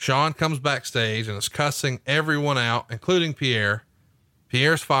 Shawn comes backstage and is cussing everyone out, including Pierre.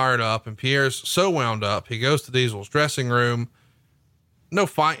 Pierre's fired up, and Pierre's so wound up, he goes to Diesel's dressing room. No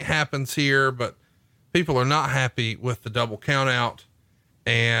fight happens here, but people are not happy with the double count out.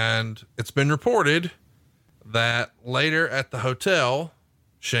 And it's been reported that later at the hotel,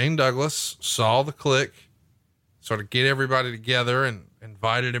 Shane Douglas saw the Clique sort of get everybody together and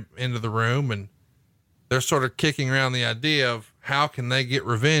invited him into the room. And they're sort of kicking around the idea of how can they get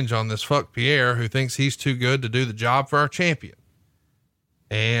revenge on this fuck Pierre, who thinks he's too good to do the job for our champion.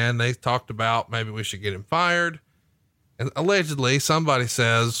 And they talked about maybe we should get him fired. And allegedly somebody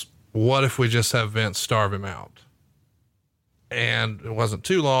says, what if we just have Vince starve him out? And it wasn't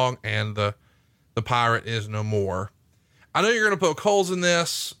too long, and the pirate is no more. I know you're going to poke holes in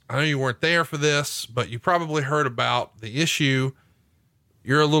this. I know you weren't there for this, but you probably heard about the issue.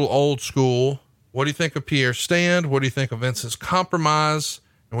 You're a little old school. What do you think of Pierre's stand? What do you think of Vince's compromise?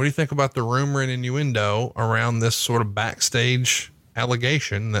 And what do you think about the rumor and innuendo around this sort of backstage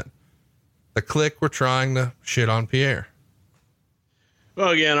allegation that the Clique were trying to shit on Pierre? Well,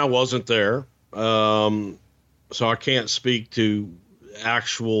 again, I wasn't there. So I can't speak to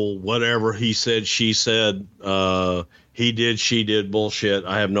actual whatever he said, she said, he did, she did bullshit.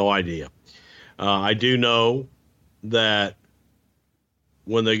 I have no idea. I do know that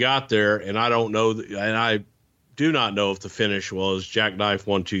when they got there, and I don't know, and I do not know if the finish was jackknife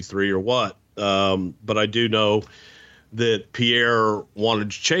 1, 2, 3 or what. But I do know that Pierre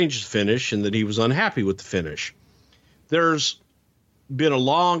wanted to change the finish and that he was unhappy with the finish. There's been a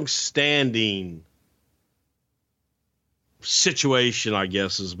long-standing situation, I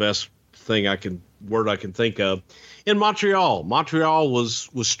guess is the best word I can think of, in Montreal. Montreal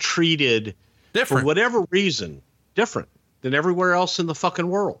was treated Different. for whatever reason different than everywhere else in the fucking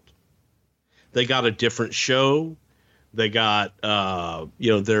world. They got a different show. They got,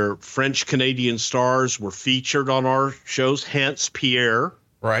 their French Canadian stars were featured on our shows, hence Pierre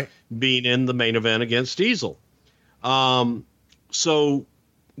Right. being in the main event against Diesel. So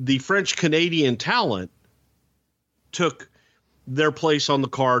the French Canadian talent took their place on the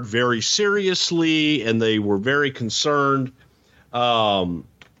card very seriously, and they were very concerned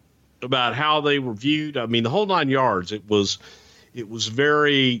about how they were viewed. I mean, the whole 9 yards. It was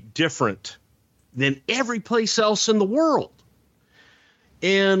very different than every place else in the world.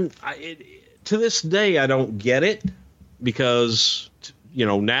 And to this day, I don't get it, because,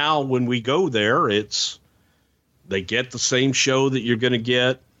 now when we go there, they get the same show that you're going to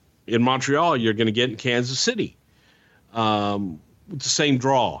get in Montreal, you're going to get in Kansas City, with the same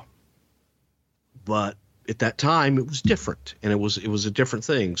draw. But at that time, it was different, and it was a different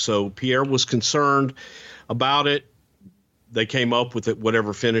thing. So Pierre was concerned about it. They came up with it,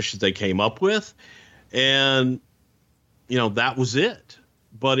 whatever finish they came up with, and that was it.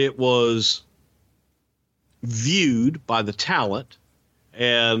 But it was viewed by the talent,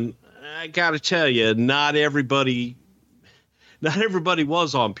 and I got to tell you, not everybody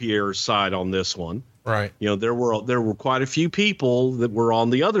was on Pierre's side on this one. Right. There were quite a few people that were on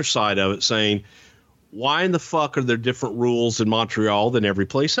the other side of it saying, why in the fuck are there different rules in Montreal than every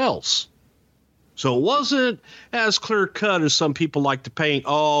place else? So it wasn't as clear cut as some people like to paint.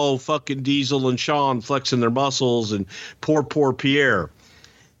 Oh, fucking Diesel and Sean flexing their muscles and poor Pierre.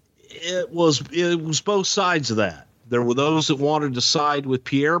 It was both sides of that. There were those that wanted to side with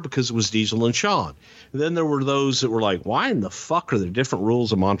Pierre because it was Diesel and Sean. And then there were those that were like, why in the fuck are there different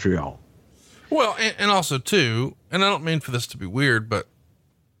rules in Montreal? Well, and also too, and I don't mean for this to be weird,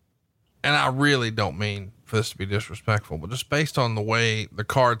 and I really don't mean for this to be disrespectful, but just based on the way the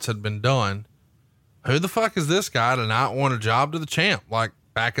cards had been done, who the fuck is this guy to not want a job to the champ? Like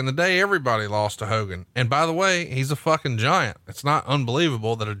back in the day, everybody lost to Hogan. And by the way, he's a fucking giant. It's not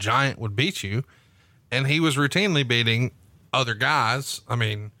unbelievable that a giant would beat you. And he was routinely beating other guys. I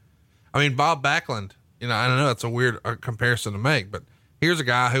mean, Bob Backlund, I don't know, it's a weird comparison to make, but here's a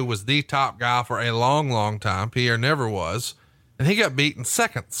guy who was the top guy for a long, long time. Pierre never was, and he got beat in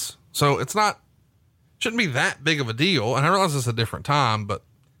seconds. So shouldn't be that big of a deal. And I realize it's a different time, but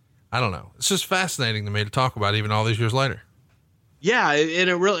I don't know. It's just fascinating to me to talk about even all these years later. Yeah. And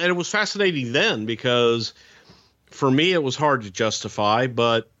it was fascinating then, because for me, it was hard to justify,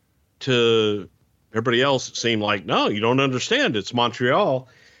 but to everybody else, it seemed like, no, you don't understand. It's Montreal.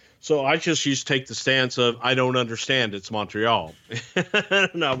 So I just used to take the stance of, I don't understand. It's Montreal.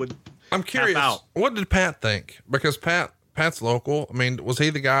 And I'm curious, what did Pat think? Because Pat's local. I mean, was he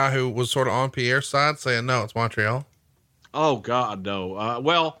the guy who was sort of on Pierre's side saying, no, it's Montreal? Oh God,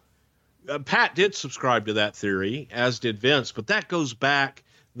 no. Pat did subscribe to that theory, as did Vince, but that goes back,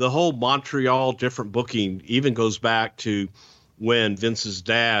 the whole Montreal different booking even goes back to when Vince's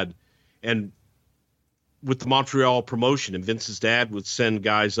dad, and with the Montreal promotion, and Vince's dad would send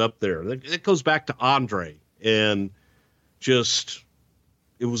guys up there. It goes back to Andre, and just,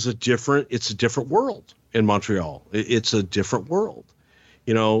 it's a different world in Montreal. It's a different world.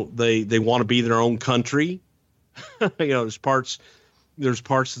 They want to be their own country. There's parts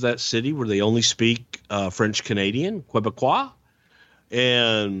of that city where they only speak French Canadian, Quebecois,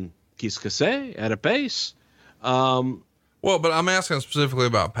 and Kiskase at a base. Well, but I'm asking specifically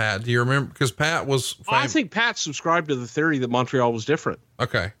about Pat. Do you remember? Because Pat was I think Pat subscribed to the theory that Montreal was different.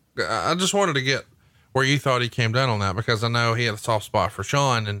 Okay. I just wanted to get where you thought he came down on that, because I know he had a soft spot for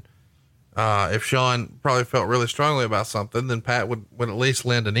Sean, and if Sean probably felt really strongly about something, then Pat would at least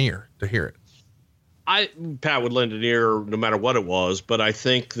lend an ear to hear it. Pat would lend an ear no matter what it was, but I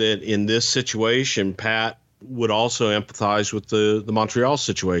think that in this situation, Pat would also empathize with the Montreal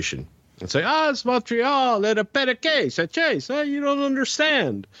situation and say, it's Montreal, let a better case, a chase. You don't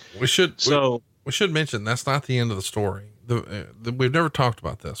understand. We should mention that's not the end of the story. We've never talked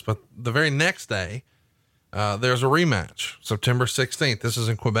about this, but the very next day, there's a rematch, September 16th. This is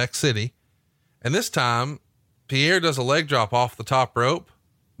in Quebec City. And this time Pierre does a leg drop off the top rope,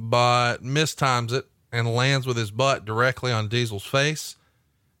 but mistimes it and lands with his butt directly on Diesel's face.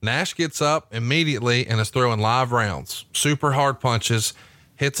 Nash gets up immediately and is throwing live rounds, super hard punches.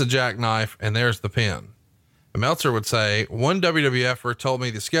 hits a jackknife, and there's the pin. And Meltzer would say, one WWFer told me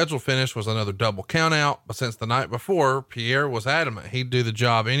the schedule finish was another double count out, but since the night before, Pierre was adamant he'd do the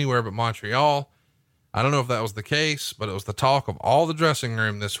job anywhere but Montreal. I don't know if that was the case, but it was the talk of all the dressing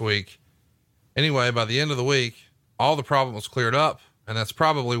room this week. Anyway, by the end of the week, all the problem was cleared up, and that's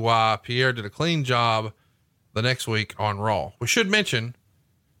probably why Pierre did a clean job the next week on Raw. We should mention,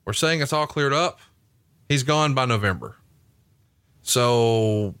 we're saying it's all cleared up. He's gone by November.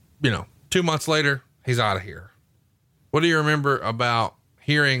 So, 2 months later, he's out of here. What do you remember about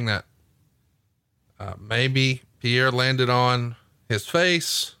hearing that maybe Pierre landed on his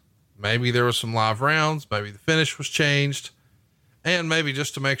face? Maybe there was some live rounds. Maybe the finish was changed. And maybe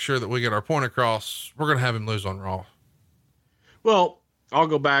just to make sure that we get our point across, we're going to have him lose on Raw. Well, I'll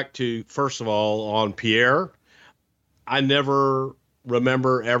go back to, first of all, on Pierre. I never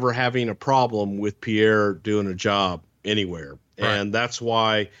remember ever having a problem with Pierre doing a job anywhere. Right. And that's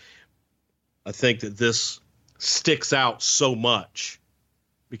why I think that this sticks out so much,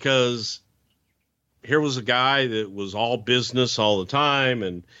 because here was a guy that was all business all the time.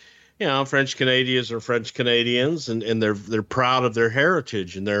 And, French Canadians are French Canadians, and they're proud of their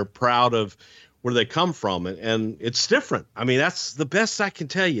heritage, and they're proud of where they come from. And it's different. I mean, that's the best I can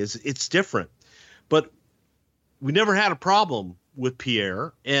tell you, is it's different, but we never had a problem with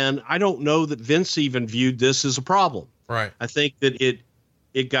Pierre. And I don't know that Vince even viewed this as a problem. Right. I think that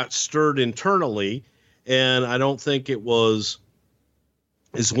it got stirred internally, and I don't think it was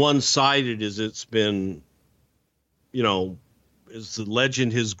as one-sided as it's been, as the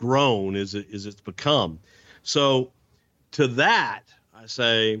legend has grown, as it's become. So to that, I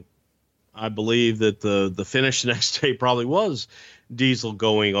say, I believe that the finish the next day probably was Diesel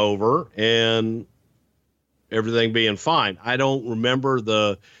going over and everything being fine. I don't remember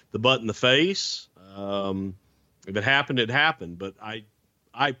the butt in the face. If it happened, it happened, but I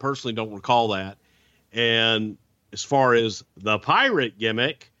personally don't recall that. And as far as the pirate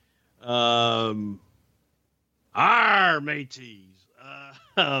gimmick, mateys,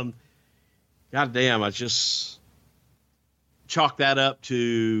 goddamn, I just chalk that up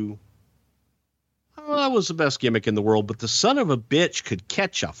to, that was the best gimmick in the world, but the son of a bitch could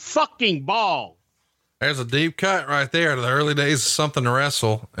catch a fucking ball. There's a deep cut right there to the early days of Something to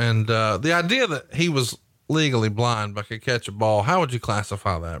Wrestle. And the idea that he was legally blind but could catch a ball, how would you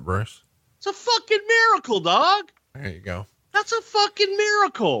classify that, Bruce? It's a fucking miracle, dog. There you go. That's a fucking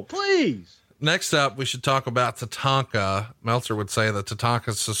miracle, please. Next up, we should talk about Tatanka. Meltzer would say that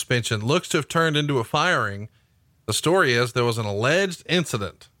Tatanka's suspension looks to have turned into a firing. The story is there was an alleged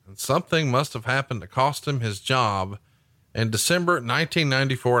incident, and something must have happened to cost him his job in December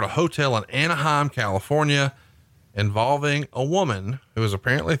 1994 at a hotel in Anaheim, California, involving a woman who was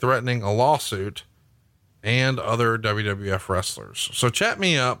apparently threatening a lawsuit and other WWF wrestlers. So chat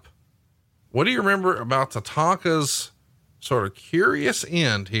me up. What do you remember about Tatanka's sort of curious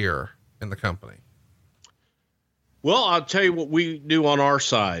end here in the company? Well, I'll tell you what we do on our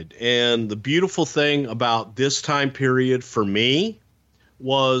side. And the beautiful thing about this time period for me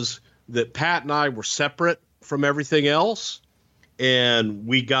was that Pat and I were separate from everything else. And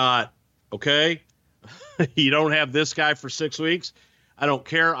we got, okay, you don't have this guy for 6 weeks. I don't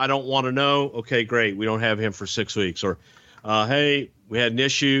care. I don't want to know. Okay, great. We don't have him for 6 weeks. Or, hey, we had an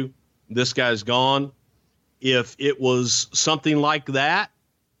issue. This guy's gone. If it was something like that,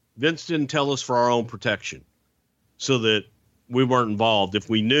 Vince didn't tell us for our own protection so that we weren't involved. If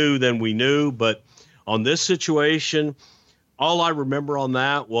we knew, then we knew. But on this situation, all I remember on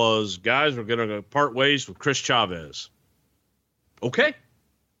that was, guys, we're going to part ways with Chris Chavez. Okay.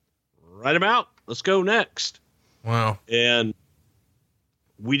 Write him out. Let's go next. Wow. And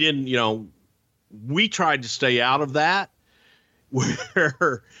we didn't, we tried to stay out of that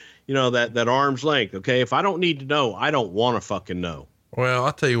where, that arm's length. Okay. If I don't need to know, I don't want to fucking know. Well,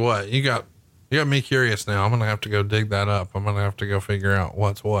 I'll tell you what, you got me curious now. I'm going to have to go dig that up. I'm going to have to go figure out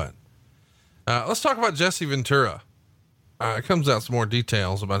what's what. Let's talk about Jesse Ventura. It comes out some more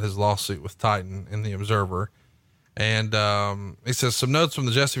details about his lawsuit with Titan in the Observer. And, he says some notes from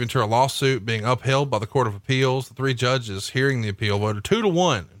the Jesse Ventura lawsuit being upheld by the Court of Appeals. The three judges hearing the appeal voted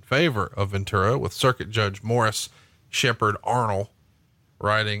 2-1 in favor of Ventura, with Circuit Judge Morris Shepard Arnold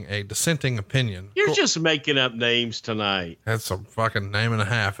writing a dissenting opinion. You're just making up names tonight. That's a fucking name and a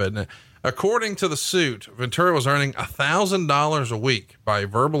half, isn't it? According to the suit, Ventura was earning $1,000 a week by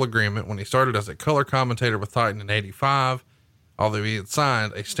verbal agreement when he started as a color commentator with Titan in 85, although he had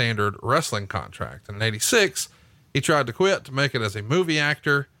signed a standard wrestling contract. And in 86, he tried to quit to make it as a movie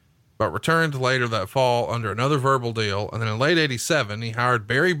actor, but returned later that fall under another verbal deal. And then in late 87, he hired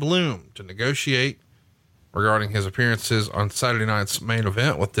Barry Bloom to negotiate regarding his appearances on Saturday night's Main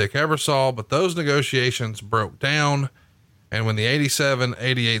Event with Dick Ebersol, but those negotiations broke down. And when the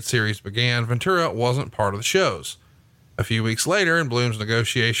 87-88 series began, Ventura wasn't part of the shows. A few weeks later, in Bloom's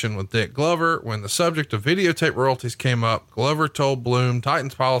negotiation with Dick Glover, when the subject of videotape royalties came up, Glover told Bloom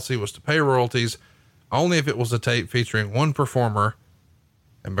Titan's policy was to pay royalties only if it was a tape featuring one performer.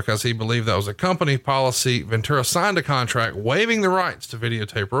 And because he believed that was a company policy, Ventura signed a contract waiving the rights to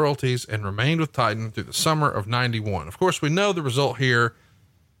videotape royalties and remained with Titan through the summer of 91. Of course, we know the result here.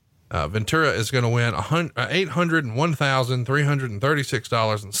 Ventura is going to win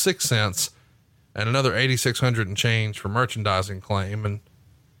 $801,336.06 and another $8,600 and change for merchandising claim. And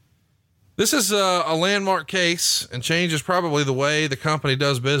this is a landmark case, and changes probably the way the company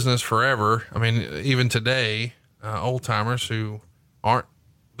does business forever. I mean, even today, old timers who aren't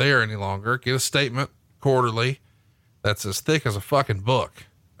there any longer get a statement quarterly that's as thick as a fucking book,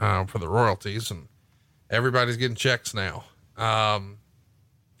 for the royalties, and everybody's getting checks now. I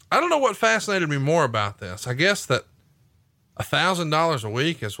don't know what fascinated me more about this. I guess that $1,000 a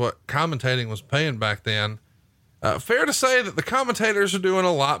week is what commentating was paying back then. Fair to say that the commentators are doing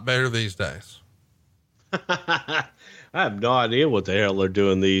a lot better these days. I have no idea what the hell they're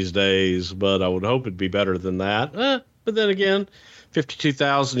doing these days, but I would hope it'd be better than that. But then again,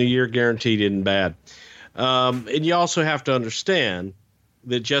 $52,000 a year guaranteed isn't bad. And you also have to understand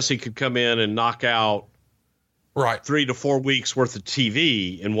that Jesse could come in and knock out 3 to 4 weeks worth of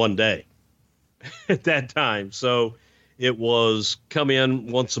TV in one day at that time. So it was come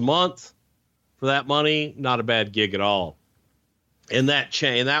in once a month for that money. Not a bad gig at all. And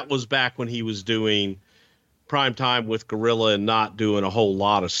that was back when he was doing prime time with Gorilla and not doing a whole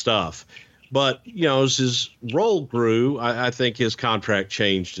lot of stuff. But, as his role grew, I think his contract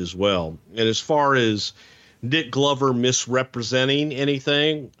changed as well. And as far as Dick Glover misrepresenting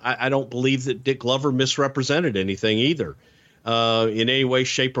anything, I don't believe that Dick Glover misrepresented anything either, in any way,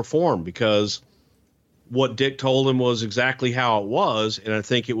 shape, or form, because what Dick told him was exactly how it was. And I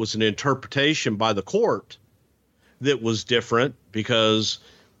think it was an interpretation by the court that was different, because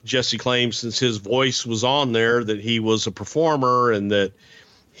Jesse claims, since his voice was on there, that he was a performer and that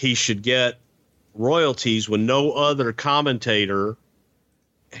he should get royalties when no other commentator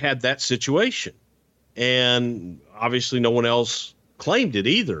had that situation. And obviously no one else claimed it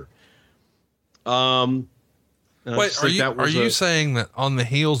either. Wait, are you saying that on the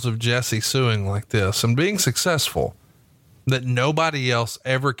heels of Jesse suing like this and being successful, that nobody else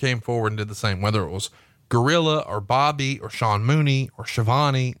ever came forward and did the same, whether it was Gorilla or Bobby or Sean Mooney or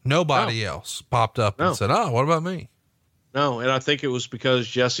Shivani, nobody else popped up and said, "Oh, what about me?" No. And I think it was because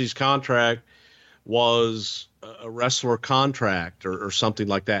Jesse's contract was a wrestler contract or something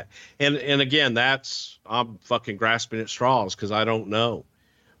like that. And again, I'm fucking grasping at straws, cause I don't know,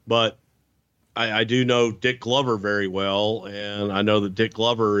 but I do know Dick Glover very well. And I know that Dick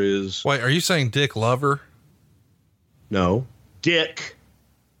Glover is. Wait, are you saying Dick Lover? No, Dick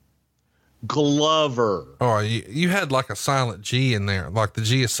Glover. Oh, you had like a silent G in there. Like the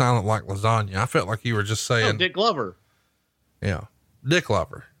G is silent, like lasagna. I felt like you were just saying Dick Glover. Yeah. Dick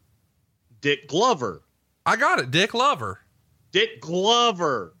Lover. Dick Glover. I got it. Dick Lover. Dick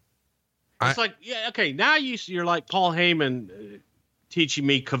Glover. It's like, yeah. Okay. Now you're like Paul Heyman teaching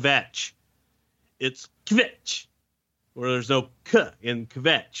me kvetch. It's kvetch, where there's no k in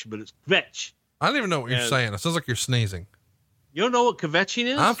kvetch, but it's kvetch. I don't even know what you're saying. It sounds like you're sneezing. You don't know what kvetching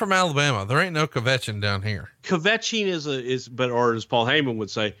is? I'm from Alabama. There ain't no kvetching down here. Kvetching or as Paul Heyman would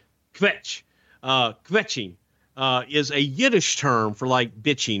say, kvetch. Kvetching is a Yiddish term for like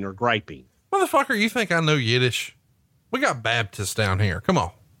bitching or griping. Motherfucker, you think I know Yiddish? We got Baptists down here. Come on.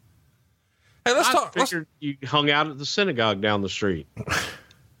 Hey, let's talk. You hung out at the synagogue down the street.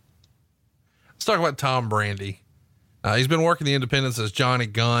 Let's talk about Tom Brandy. He's been working the independents as Johnny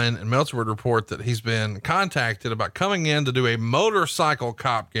Gunn, and Meltzer would report that he's been contacted about coming in to do a motorcycle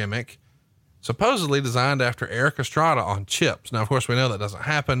cop gimmick, supposedly designed after Eric Estrada on Chips. Now, of course, we know that doesn't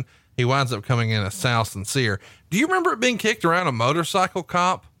happen. He winds up coming in as Sal Sincere. Do you remember it being kicked around a motorcycle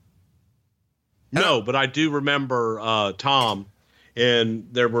cop? No, but I do remember Tom, and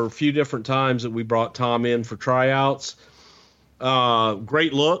there were a few different times that we brought Tom in for tryouts.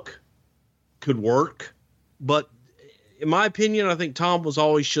 Great look, could work, but in my opinion, I think Tom was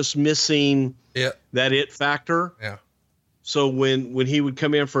always just missing that it factor. Yeah. So when he would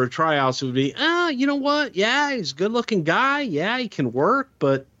come in for a tryouts, it would be, you know what? Yeah, he's a good looking guy. Yeah, he can work,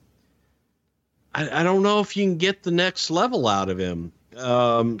 but I don't know if you can get the next level out of him.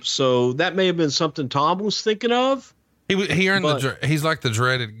 So that may have been something Tom was thinking of. He earned he's like the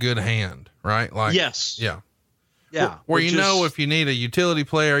dreaded good hand, right? Like, yes. Yeah. Yeah. Where you know, if you need a utility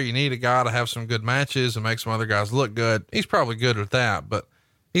player, you need a guy to have some good matches and make some other guys look good. He's probably good at that, but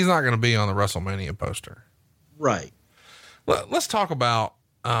he's not going to be on the WrestleMania poster. Right. Let's talk about,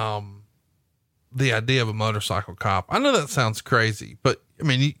 the idea of a motorcycle cop. I know that sounds crazy, but I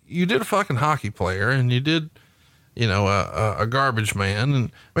mean, you did a fucking hockey player and you did, you know, a garbage man.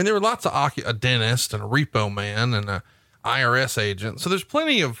 And I mean, there were lots of a dentist and a repo man and a IRS agent. So there's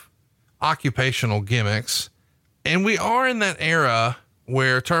plenty of occupational gimmicks. And we are in that era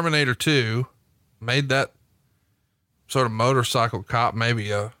where Terminator 2 made that sort of motorcycle cop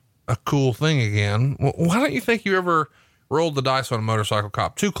maybe a cool thing again. Why don't you think you ever rolled the dice on a motorcycle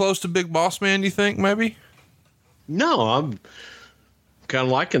cop? Too close to Big Boss Man, you think, maybe? No, I'm kind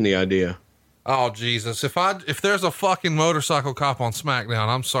of liking the idea. Oh, Jesus. If there's a fucking motorcycle cop on SmackDown,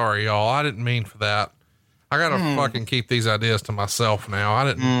 I'm sorry, y'all. I didn't mean for that. I gotta fucking keep these ideas to myself now. I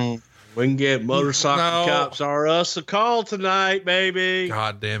didn't. We can get motorcycle cops are us a call tonight, baby.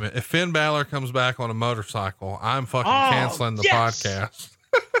 God damn it. If Finn Balor comes back on a motorcycle, I'm fucking canceling the podcast.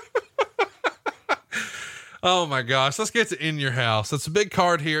 Oh my gosh. Let's get to In Your House. It's a big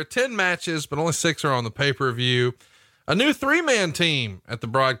card here. 10 matches, but only 6 are on the pay-per-view. A new 3-man team at the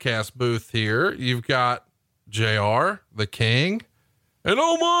broadcast booth here. You've got JR, the King, and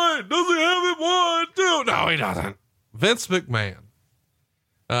oh my, does he have it 1, 2? No, he doesn't. Vince McMahon.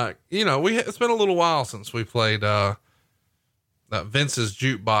 You know, it's been a little while since we played, Vince's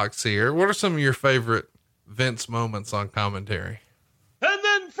jukebox here. What are some of your favorite Vince moments on commentary? And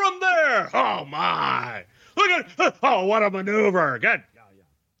then from there, oh my, look at, oh, what a maneuver. Good.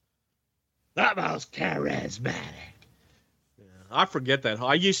 That was charismatic. Yeah, I forget that.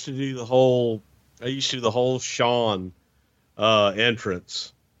 I used to do the whole Sean,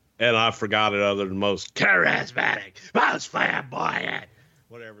 entrance, and I forgot it other than most charismatic, most flamboyant,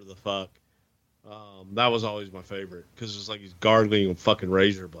 whatever the fuck. That was always my favorite because it's like he's gargling with fucking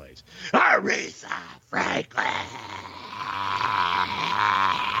razor blades. Aretha Franklin.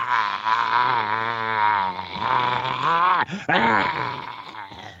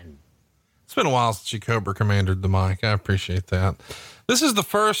 It's been a while since you Cobra commanded the mic. I appreciate that. This is the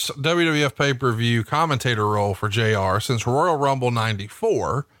first WWF pay-per-view commentator role for JR since Royal Rumble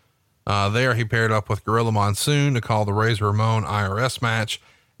 94. There he paired up with Gorilla Monsoon to call the Razor Ramon IRS match.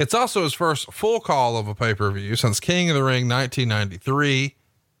 It's also his first full call of a pay-per-view since King of the Ring 1993.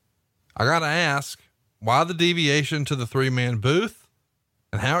 I got to ask, why the deviation to the 3-man booth?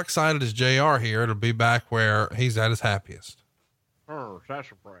 And how excited is JR here to be back where he's at his happiest? Oh,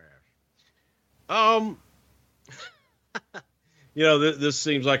 that's a prayer. You know, this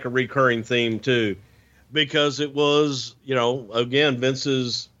seems like a recurring theme too, because it was, you know, again,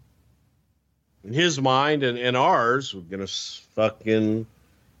 Vince's, in his mind and ours, we're going to fucking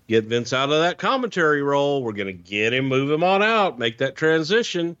get Vince out of that commentary role. We're going to get him, move him on out, make that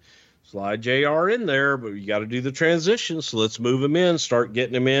transition, slide JR in there, but you got to do the transition. So let's move him in, start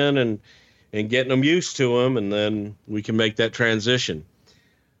getting him in and getting him used to him. And then we can make that transition.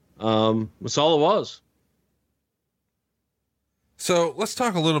 That's all it was. So let's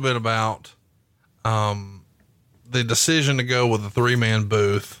talk a little bit about, the decision to go with the 3-man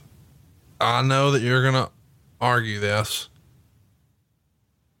booth. I know that you're going to argue this,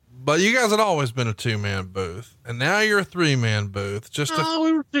 but you guys had always been a 2-man booth and now you're a 3-man booth.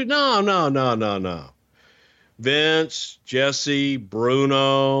 No. Vince, Jesse,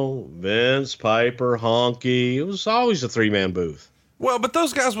 Bruno, Vince, Piper, Honky. It was always a 3-man booth. Well, but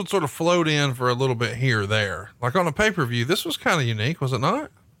those guys would sort of float in for a little bit here or there. Like on a pay-per-view, this was kind of unique, was it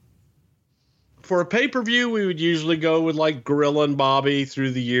not? For a pay-per-view, we would usually go with like Gorilla and Bobby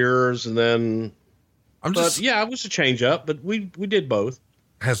through the years. And then, it was a change up, but we did both.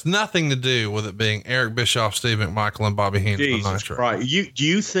 Has nothing to do with it being Eric Bischoff, Steve McMichael, and Bobby Heenan. Jesus Christ. Do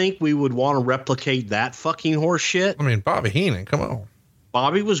you think we would want to replicate that fucking horse shit? I mean, Bobby Heenan, come on.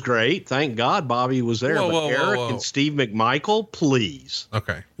 Bobby was great. Thank God Bobby was there. Eric and Steve McMichael, please.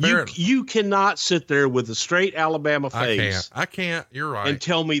 Okay. You cannot sit there with a straight Alabama face. I can't. You're right. And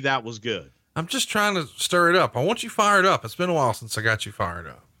tell me that was good. I'm just trying to stir it up. I want you fired up. It's been a while since I got you fired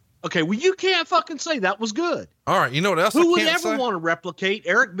up. Okay. Well, you can't fucking say that was good. All right. You know what else? Who would ever want to replicate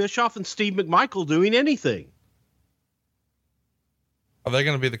Eric Bischoff and Steve McMichael doing anything? Are they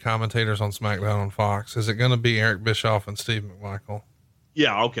going to be the commentators on SmackDown on Fox? Is it going to be Eric Bischoff and Steve McMichael?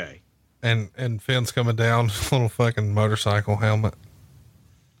 Yeah. Okay. And Finn's coming down with a little fucking motorcycle helmet.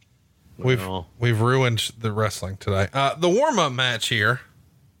 Well, We've ruined the wrestling today. The warm-up match here.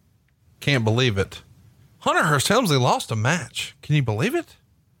 Can't believe it. Hunter Hearst Helmsley lost a match. Can you believe it?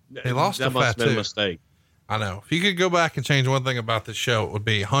 He lost that a must have been Fatu. a mistake. I know. If you could go back and change one thing about this show, it would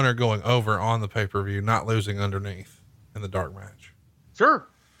be Hunter going over on the pay-per-view, not losing underneath in the dark match. Sure.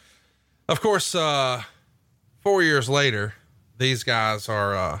 Of course, 4 years later, these guys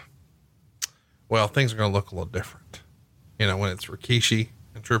are, things are going to look a little different. You know, when it's Rikishi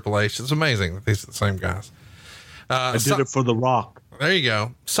and Triple H, it's amazing that these are the same guys. I did it for The Rock. There you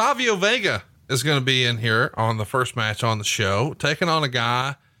go. Savio Vega is going to be in here on the first match on the show, taking on a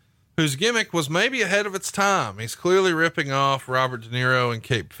guy whose gimmick was maybe ahead of its time. He's clearly ripping off Robert De Niro and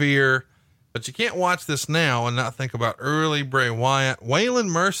Cape Fear, but you can't watch this now and not think about early Bray Wyatt. Waylon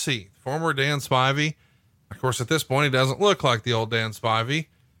Mercy, former Dan Spivey. Of course, at this point, he doesn't look like the old Dan Spivey.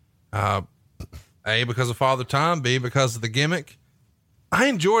 A, because of Father Time, B, because of the gimmick. I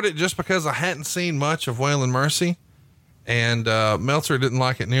enjoyed it just because I hadn't seen much of Waylon Mercy, and Meltzer didn't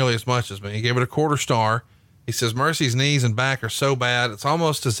like it nearly as much as me. He gave it a 1/4 star. He says Mercy's knees and back are so bad, it's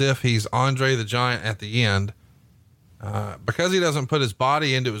almost as if he's Andre the Giant at the end. Because he doesn't put his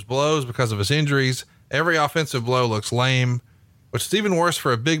body into his blows because of his injuries, every offensive blow looks lame, which is even worse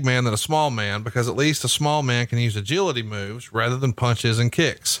for a big man than a small man, because at least a small man can use agility moves rather than punches and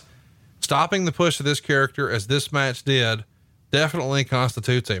kicks. Stopping the push of this character, as this match did, definitely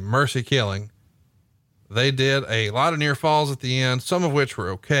constitutes a Mercy killing. They did a lot of near falls at the end, some of which were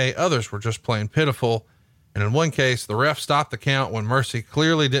okay. Others were just plain pitiful. And in one case, the ref stopped the count when Mercy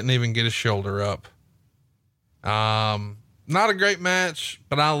clearly didn't even get his shoulder up. Not a great match,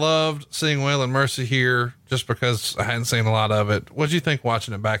 but I loved seeing Waylon Mercy here just because I hadn't seen a lot of it. What'd you think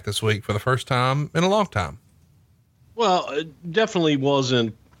watching it back this week for the first time in a long time? Well, it definitely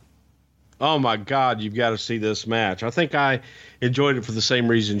wasn't, oh my God, you've got to see this match. I think I enjoyed it for the same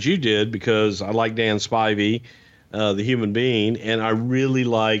reasons you did, because I like Dan Spivey, the human being, and I really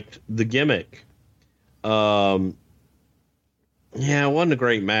liked the gimmick. Yeah, it wasn't a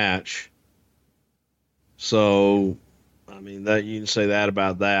great match. So, I mean, that you can say that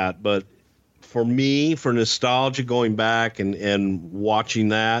about that, but for me, for nostalgia, going back and watching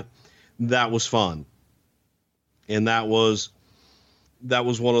that was fun. And that was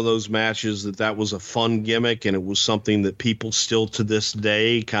one of those matches that was a fun gimmick, and it was something that people still to this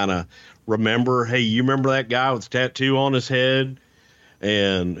day kind of remember. Hey, you remember that guy with the tattoo on his head?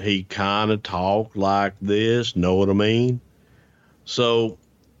 And he kind of talked like this, know what I mean? So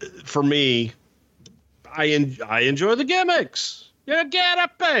for me, I enjoy the gimmicks. You get a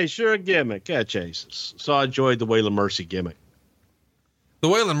face, you're a gimmick. Yeah, Jesus. So I enjoyed the Waylon Mercy gimmick. The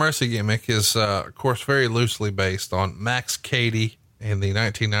Waylon Mercy gimmick is, of course, very loosely based on Max Cady in the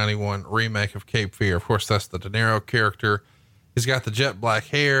 1991 remake of Cape Fear. Of course, that's the De Niro character. He's got the jet black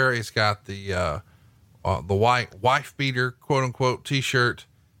hair. He's got the white wife beater, quote unquote, t-shirt.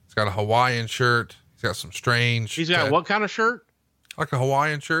 He's got a Hawaiian shirt. He's got some strange. He's got what kind of shirt? Like a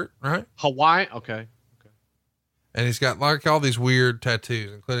Hawaiian shirt, right? Hawaii. Okay. And he's got like all these weird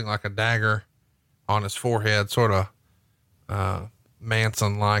tattoos, including like a dagger on his forehead, sort of,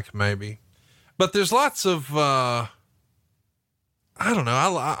 Manson-like maybe, but there's lots of, I don't know.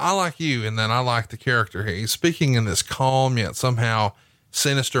 I like you. And then I like the character here. He's speaking in this calm yet somehow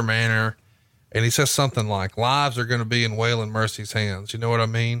sinister manner. And he says something like, lives are going to be in Waylon Mercy's hands. You know what I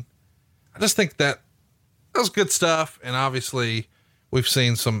mean? I just think that was good stuff. And obviously we've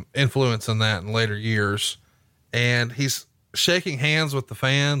seen some influence in that in later years, and he's shaking hands with the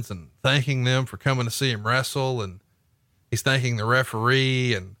fans and thanking them for coming to see him wrestle. And he's thanking the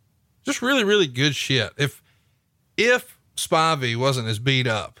referee, and just really, really good shit. If Spivey wasn't as beat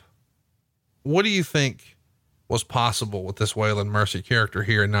up, what do you think was possible with this Waylon Mercy character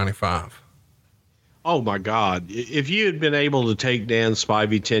here in 95? Oh my God. If you had been able to take Dan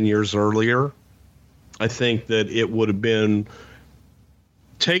Spivey 10 years earlier, I think that it would have been,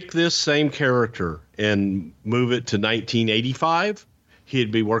 take this same character and move it to 1985.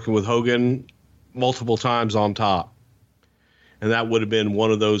 He'd be working with Hogan multiple times on top. And that would have been one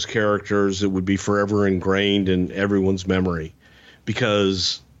of those characters that would be forever ingrained in everyone's memory,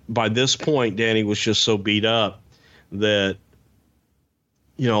 because by this point, Danny was just so beat up that,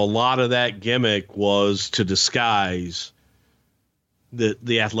 you know, a lot of that gimmick was to disguise that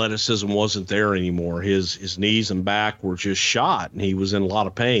the athleticism wasn't there anymore. His knees and back were just shot, and he was in a lot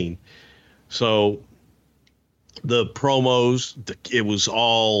of pain. So the promos, it was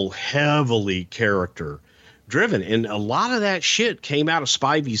all heavily character driven, and a lot of that shit came out of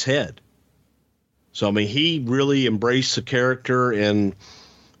Spivey's head. So, I mean, he really embraced the character, and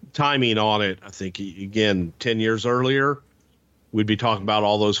timing on it, I think, again, 10 years earlier, we'd be talking about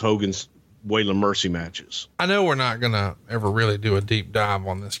all those Hogan's Waylon Mercy matches. I know we're not going to ever really do a deep dive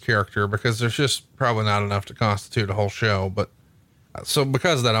on this character because there's just probably not enough to constitute a whole show, but So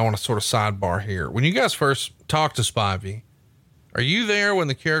because of that, I want to sort of sidebar here. When you guys first talked to Spivey, are you there when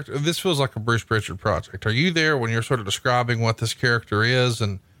the character, this feels like a Bruce Pritchard project. Are you there when you're sort of describing what this character is?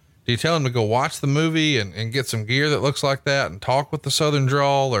 And do you tell him to go watch the movie and get some gear that looks like that and talk with the Southern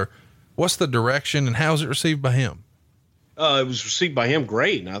drawl, or what's the direction and how is it received by him? It was received by him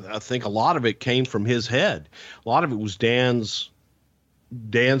great. And I think a lot of it came from his head. A lot of it was Dan's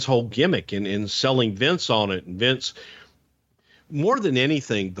whole gimmick and selling Vince on it. And Vince, more than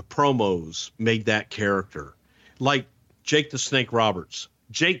anything, the promos made that character. Like Jake the Snake Roberts.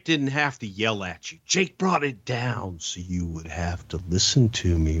 Jake didn't have to yell at you. Jake brought it down so you would have to listen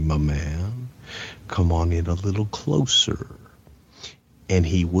to me, my man. Come on in a little closer. And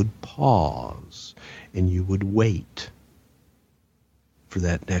he would pause and you would wait for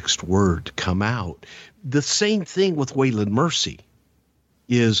that next word to come out. The same thing with Waylon Mercy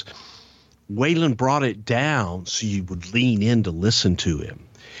is Waylon brought it down so you would lean in to listen to him.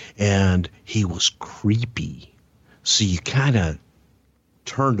 And he was creepy. So you kind of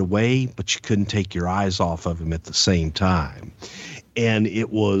turned away, but you couldn't take your eyes off of him at the same time. And it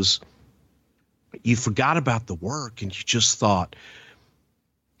was, you forgot about the work and you just thought,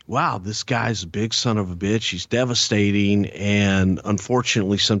 wow, this guy's a big son of a bitch. He's devastating. And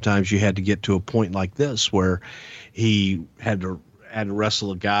unfortunately, sometimes you had to get to a point like this where he had to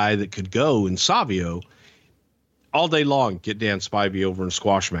wrestle a guy that could go in Savio all day long, get Dan Spivey over in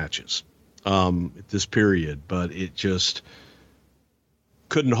squash matches at this period, but it just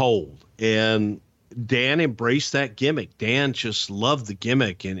couldn't hold. And Dan embraced that gimmick. Dan just loved the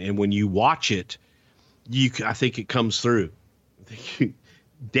gimmick. And when you watch it, I think it comes through.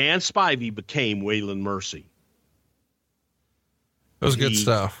 Dan Spivey became Waylon Mercy. It was good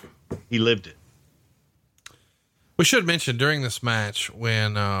stuff. He lived it. We should mention during this match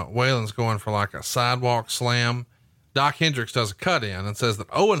when Waylon's going for like a sidewalk slam, Doc Hendricks does a cut in and says that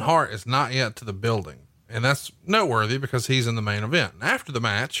Owen Hart is not yet to the building. And that's noteworthy because he's in the main event. And after the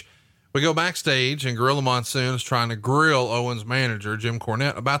match, we go backstage and Gorilla Monsoon is trying to grill Owen's manager, Jim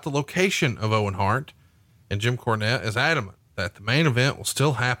Cornette, about the location of Owen Hart. And Jim Cornette is adamant that the main event will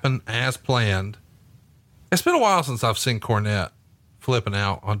still happen as planned. It's been a while since I've seen Cornette flipping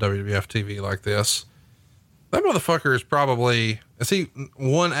out on WWF TV like this. That motherfucker is probably, is he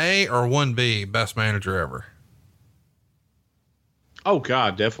 1A or 1B best manager ever? Oh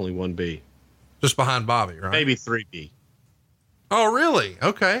God, definitely 1B. Just behind Bobby, right? Maybe 3B. Oh, really?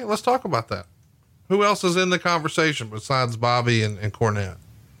 Okay. Let's talk about that. Who else is in the conversation besides Bobby and Cornette?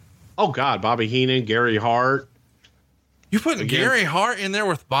 Oh God, Bobby Heenan, Gary Hart. You putting Gary Hart in there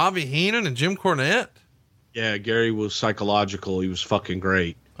with Bobby Heenan and Jim Cornette? Yeah. Gary was psychological. He was fucking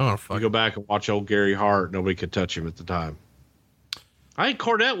great. Oh, fuck. You go back and watch old Gary Hart. Nobody could touch him at the time. I think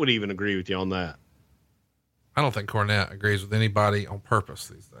Cornette would even agree with you on that. I don't think Cornette agrees with anybody on purpose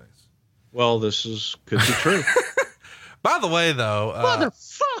these days. Well, could be true. By the way, though,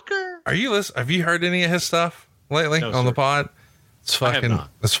 motherfucker, have you heard any of his stuff lately on the pod? It's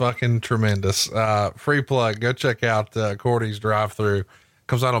fucking tremendous. Free plug. Go check out, Cordy's Drive Through.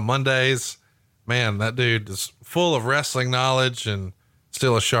 Comes out on Mondays. Man, that dude is full of wrestling knowledge and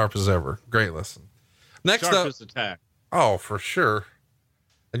still as sharp as ever. Great listen. Next up, Sharpest attack. Oh, for sure.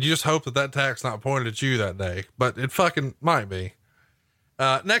 And you just hope that attack's not pointed at you that day, but it fucking might be.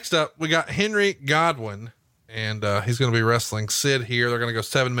 Next up, we got Henry Godwin, and he's going to be wrestling Sid here. They're going to go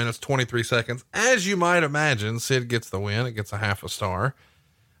 7 minutes, 23 seconds. As you might imagine, Sid gets the win. It gets a half a star.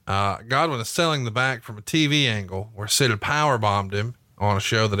 Godwin is selling the back from a TV angle where Sid had power bombed him on a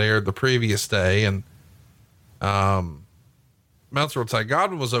show that aired the previous day. And, Meltzer would say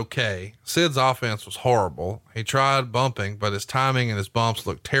Godwin was okay. Sid's offense was horrible. He tried bumping, but his timing and his bumps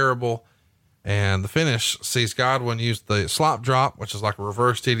looked terrible. And the finish sees Godwin use the slop drop, which is like a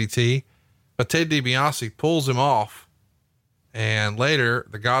reverse DDT, but Ted DiBiase pulls him off. And later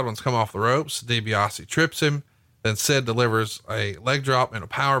the Godwins come off the ropes. DiBiase trips him. Then Sid delivers a leg drop and a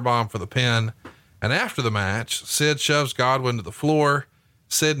power bomb for the pin. And after the match, Sid shoves Godwin to the floor.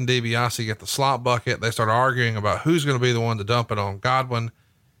 Sid and DiBiase get the slop bucket. They start arguing about who's going to be the one to dump it on Godwin.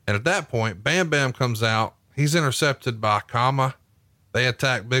 And at that point, Bam Bam comes out. He's intercepted by Kama. They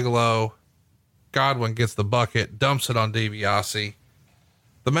attack Bigelow. Godwin gets the bucket, dumps it on DiBiase.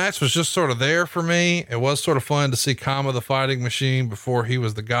 The match was just sort of there for me. It was sort of fun to see Kama, the fighting machine, before he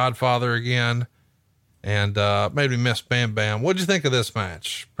was the Godfather again. And, made me miss Bam Bam. What'd you think of this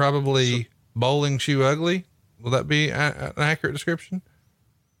match? Probably bowling shoe ugly. Will that be an accurate description?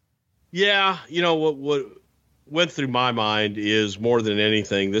 Yeah. You know, what went through my mind is, more than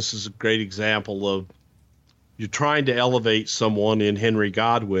anything, this is a great example of you're trying to elevate someone in Henry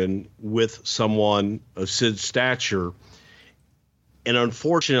Godwin with someone of Sid's stature, And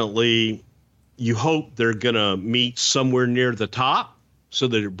unfortunately, you hope they're going to meet somewhere near the top so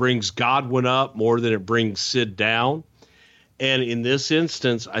that it brings Godwin up more than it brings Sid down. And in this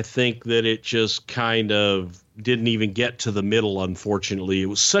instance, I think that it just kind of didn't even get to the middle, unfortunately. It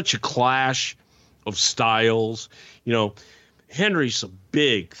was such a clash of styles. You know, Henry's a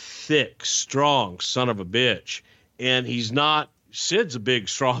big, thick, strong son of a bitch. And Sid's a big,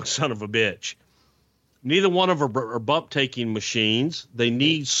 strong son of a bitch. Neither one of them are bump-taking machines. They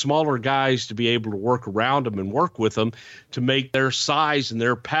need smaller guys to be able to work around them and work with them to make their size and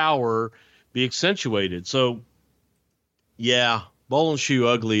their power be accentuated. So, yeah, Bowl and Shoe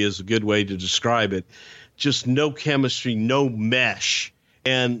ugly is a good way to describe it. Just no chemistry, no mesh.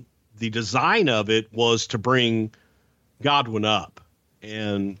 And the design of it was to bring Godwin up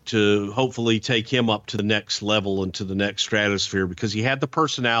and to hopefully take him up to the next level and to the next stratosphere, because he had the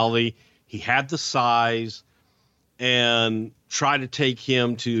personality, he had the size, and try to take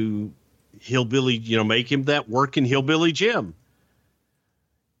him to hillbilly, make him that working hillbilly Jim.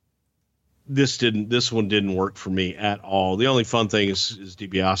 This one didn't work for me at all. The only fun thing is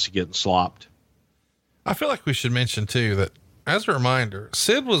DiBiase getting slopped. I feel like we should mention too that, as a reminder,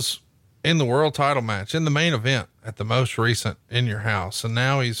 Sid was in the world title match in the main event at the most recent In Your House, and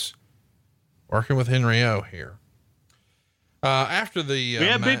now he's working with Henry O here. After the we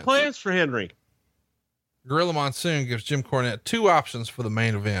have match, big plans for Henry. Gorilla Monsoon gives Jim Cornette two options for the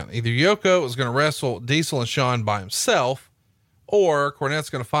main event. Either Yoko is going to wrestle Diesel and Shawn by himself, or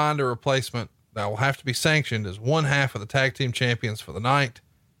Cornette's going to find a replacement that will have to be sanctioned as one half of the tag team champions for the night.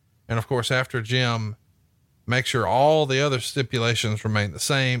 And of course, after Jim makes sure all the other stipulations remain the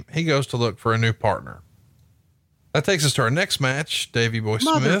same, he goes to look for a new partner. That takes us to our next match. Davey Boy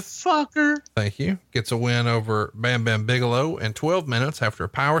Smith, motherfucker, thank you, gets a win over Bam Bam Bigelow in 12 minutes after a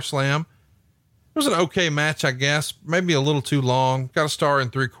power slam. It was an okay match, I guess, maybe a little too long. Got a star in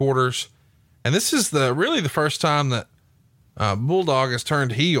 3/4. And this is really the first time that Bulldog has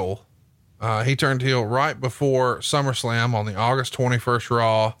turned heel. He turned heel right before SummerSlam on the August 21st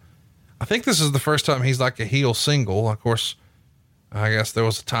Raw. I think this is the first time he's like a heel single. Of course, I guess there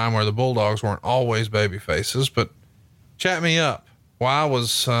was a time where the Bulldogs weren't always baby faces, but chat me up. Why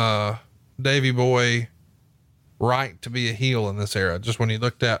was Davey Boy right to be a heel in this era? Just when you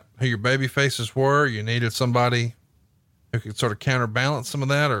looked at who your baby faces were, you needed somebody who could sort of counterbalance some of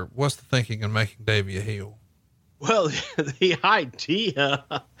that, or what's the thinking in making Davey a heel? Well, the idea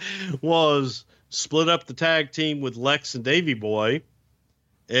was split up the tag team with Lex and Davey Boy,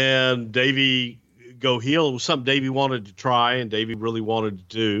 and Davey go heel. It was something Davey wanted to try and Davey really wanted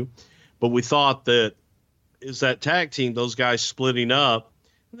to do, but we thought that is that tag team, those guys splitting up,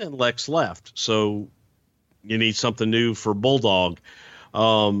 and then Lex left. So you need something new for Bulldog.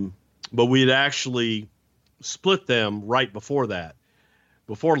 But we had actually split them right before that,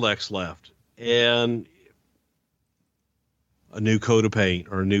 before Lex left, and a new coat of paint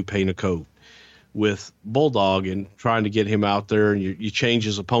or a new paint of coat with Bulldog and trying to get him out there, and you change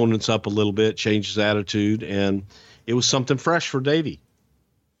his opponents up a little bit, change his attitude. And it was something fresh for Davey.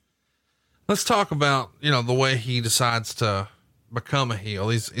 Let's talk about, the way he decides to become a heel.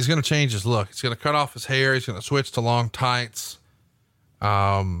 He's going to change his look. He's going to cut off his hair. He's going to switch to long tights.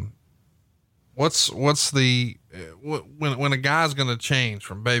 What's the, when a guy's going to change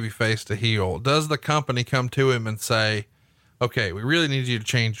from babyface to heel, does the company come to him and say, okay, we really need you to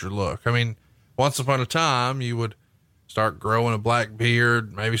change your look? I mean, once upon a time you would start growing a black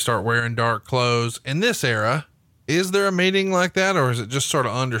beard, maybe start wearing dark clothes. In this era, is there a meeting like that? Or is it just sort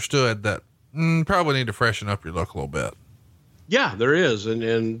of understood that probably need to freshen up your look a little bit? Yeah, there is.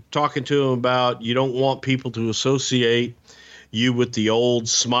 And talking to him about, you don't want people to associate you with the old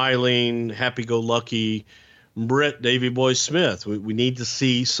smiling, happy-go-lucky Brett Davey Boy Smith. We need to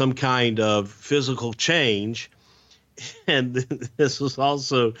see some kind of physical change. And this was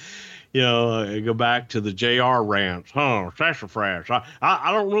also, I go back to the JR rants. Sassafras.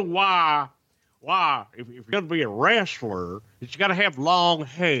 I don't know why, if you're going to be a wrestler, you got to have long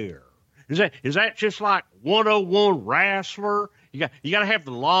hair. Is that just like 101 wrestler? You got to have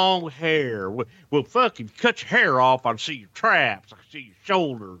the long hair. Well, fuck, if you cut your hair off, I can see your traps. I can see your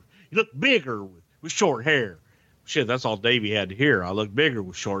shoulders. You look bigger with short hair. Shit, that's all Davey had to hear. I look bigger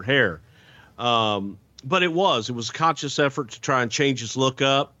with short hair. But it was a conscious effort to try and change his look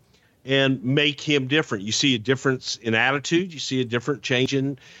up and make him different. You see a difference in attitude. You see a different change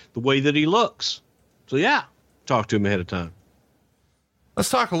in the way that he looks. So yeah, talk to him ahead of time. Let's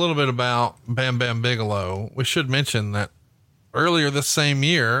talk a little bit about Bam Bam Bigelow. We should mention that earlier this same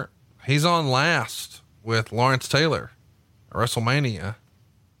year, he's on last with Lawrence Taylor at WrestleMania.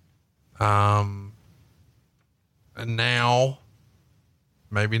 And now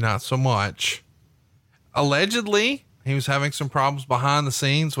maybe not so much. Allegedly, he was having some problems behind the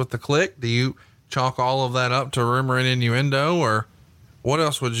scenes with the Click. Do you chalk all of that up to rumor and innuendo, or what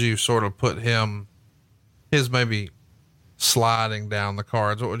else would you sort of put his maybe sliding down the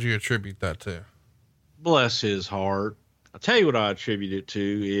cards? What would you attribute that to? Bless his heart. I'll tell you what I attribute it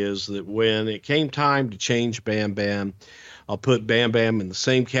to is that when it came time to change Bam Bam, I'll put Bam Bam in the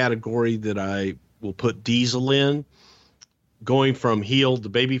same category that I will put Diesel in. Going from heel to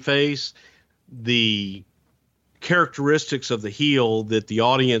babyface, the characteristics of the heel that the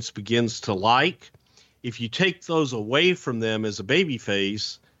audience begins to like, if you take those away from them as a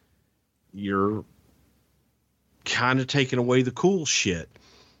babyface, you're kind of taking away the cool shit.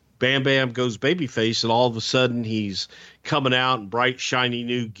 Bam Bam goes babyface, and all of a sudden he's coming out in bright, shiny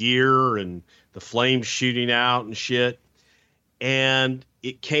new gear and the flames shooting out and shit. And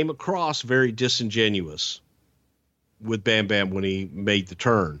it came across very disingenuous with Bam Bam when he made the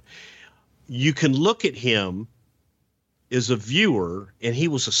turn. You can look at him as a viewer, and he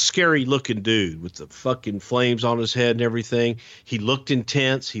was a scary looking dude with the fucking flames on his head and everything. He looked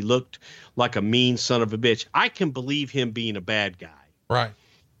intense. He looked like a mean son of a bitch. I can believe him being a bad guy. Right.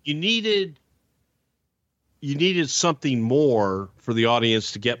 You needed something more for the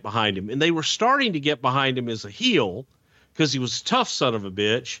audience to get behind him. And they were starting to get behind him as a heel because he was a tough son of a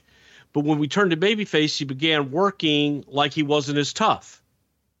bitch. But when we turned to babyface, he began working like he wasn't as tough.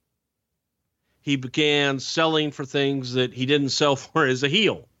 He began selling for things that he didn't sell for as a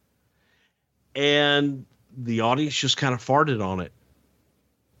heel. And the audience just kind of farted on it.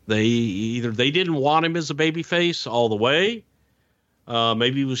 They didn't want him as a babyface all the way.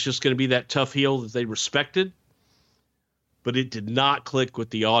 Maybe he was just going to be that tough heel that they respected, but it did not click with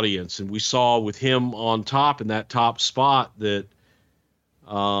the audience. And we saw with him on top in that top spot that,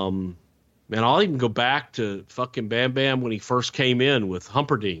 man, I'll even go back to fucking Bam Bam when he first came in with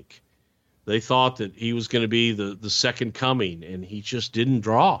Humperdinck. They thought that he was going to be the second coming, and he just didn't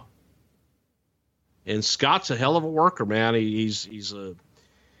draw. And Scott's a hell of a worker, man. He's a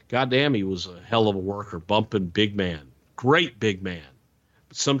goddamn. He was a hell of a worker, bumping big man, great big man.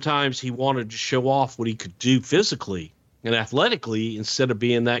 But sometimes he wanted to show off what he could do physically and athletically instead of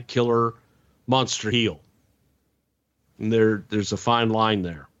being that killer monster heel. And there's a fine line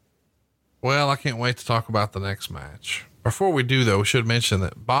there. Well, I can't wait to talk about the next match. Before we do, though, we should mention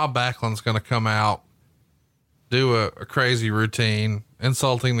that Bob Backlund's going to come out, do a crazy routine,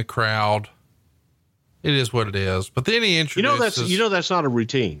 insulting the crowd. It is what it is. But then he introduces... that's not a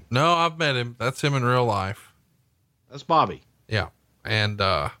routine. No, I've met him. That's him in real life. That's Bobby. Yeah. And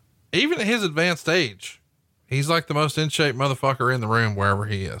even at his advanced age, he's like the most in shape motherfucker in the room wherever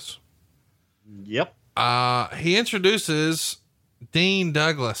he is. Yep. He introduces Dean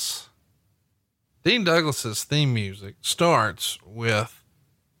Douglas. Dean Douglas's theme music starts with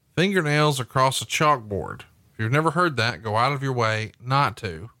fingernails across a chalkboard. If you've never heard that, go out of your way not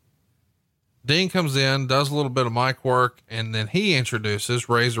to. Dean comes in, does a little bit of mic work, and then he introduces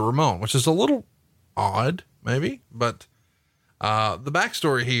Razor Ramon, which is a little odd, maybe, but the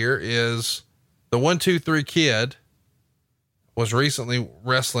backstory here is the 1-2-3 Kid was recently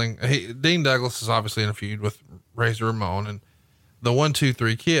wrestling. Dean Douglas is obviously in a feud with Razor Ramon, and the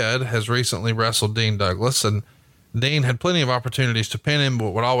 1-2-3 Kid has recently wrestled Dean Douglas, and Dean had plenty of opportunities to pin him, but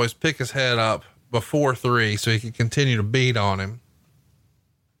would always pick his head up before 3 so he could continue to beat on him.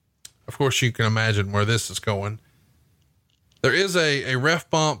 Of course, you can imagine where this is going. There is a ref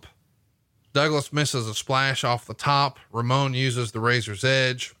bump. Douglas misses a splash off the top. Ramon uses the razor's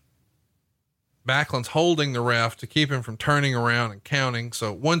edge. Backlund's holding the ref to keep him from turning around and counting.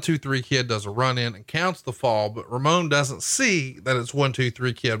 So 1-2-3 Kid does a run in and counts the fall, but Ramon doesn't see that it's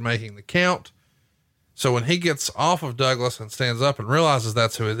 1-2-3 Kid making the count. So when he gets off of Douglas and stands up and realizes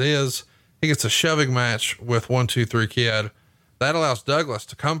that's who it is, he gets a shoving match with 1-2-3 Kid. That allows Douglas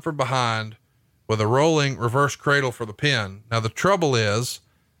to come from behind with a rolling reverse cradle for the pin. Now the trouble is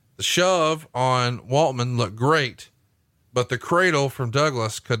the shove on Waltman looked great, but the cradle from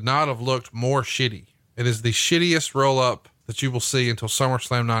Douglas could not have looked more shitty. It is the shittiest roll up that you will see until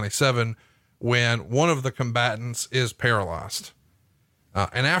SummerSlam 97, when one of the combatants is paralyzed.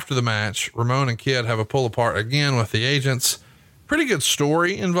 And after the match, Ramon and Kid have a pull apart again with the agents. Pretty good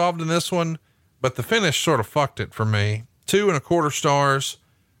story involved in this one, but the finish sort of fucked it for me. 2.25 stars.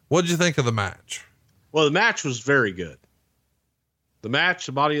 What'd you think of the match? Well, the match was very good. The match,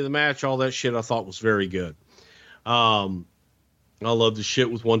 the body of the match, all that shit I thought was very good. I love the shit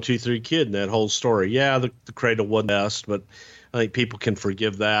with 1-2-3 Kid and that whole story. Yeah, the cradle wasn't best, but I think people can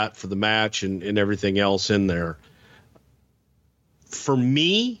forgive that for the match and everything else in there. For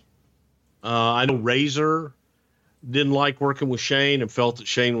me, I know Razor didn't like working with Shane and felt that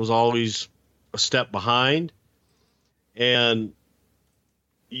Shane was always a step behind. And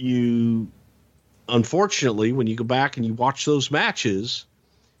unfortunately, when you go back and you watch those matches,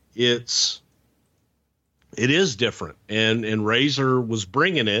 it is different. And Razor was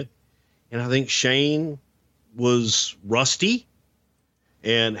bringing it. And I think Shane was rusty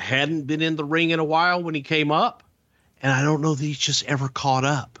and hadn't been in the ring in a while when he came up. And I don't know that he's just ever caught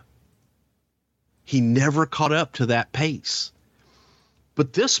up. He never caught up to that pace.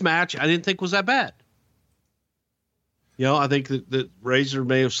 But this match, I didn't think was that bad. I think that Razor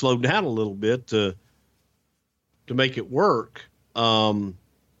may have slowed down a little bit to make it work.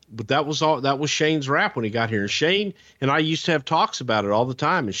 But that was Shane's rap when he got here. And Shane and I used to have talks about it all the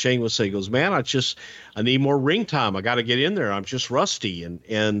time. And Shane would say, he goes, man, I need more ring time. I got to get in there. I'm just rusty.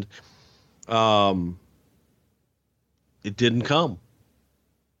 And it didn't come.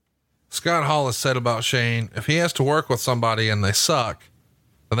 Scott Hall has said about Shane, if he has to work with somebody and they suck,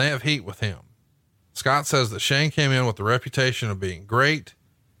 then they have heat with him. Scott says that Shane came in with the reputation of being great.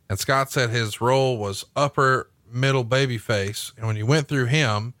 And Scott said his role was upper middle babyface. And when you went through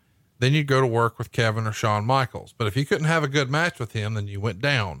him, then you'd go to work with Kevin or Shawn Michaels. But if you couldn't have a good match with him, then you went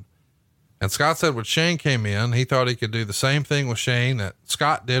down. And Scott said when Shane came in, he thought he could do the same thing with Shane that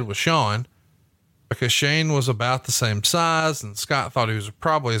Scott did with Shawn, because Shane was about the same size and Scott thought he was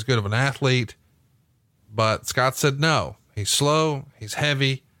probably as good of an athlete. But Scott said, no, he's slow, he's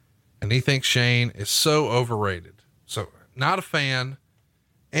heavy, and he thinks Shane is so overrated. So not a fan.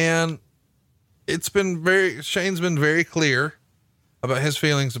 And Shane's been very clear about his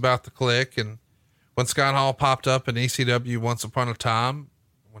feelings about the Clique. And when Scott Hall popped up in ECW once upon a time,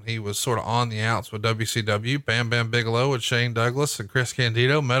 when he was sort of on the outs with WCW, Bam Bam Bigelow and Shane Douglas and Chris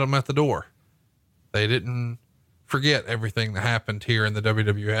Candido met him at the door. They didn't forget everything that happened here in the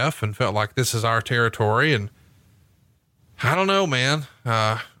WWF and felt like this is our territory. And I don't know, man.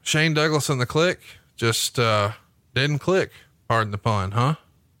 Shane Douglas and the Clique just didn't click. Pardon the pun, huh?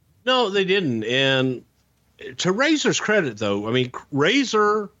 No, they didn't. And to Razor's credit, though, I mean,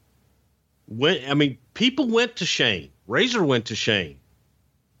 people went to Shane. Razor went to Shane.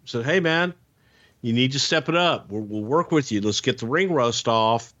 Said, hey, man, you need to step it up. We'll work with you. Let's get the ring rust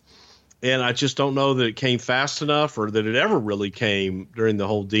off. And I just don't know that it came fast enough or that it ever really came during the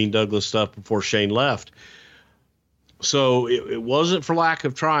whole Dean Douglas stuff before Shane left. So it wasn't for lack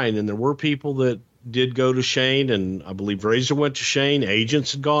of trying. And there were people that did go to Shane, and I believe Razor went to Shane.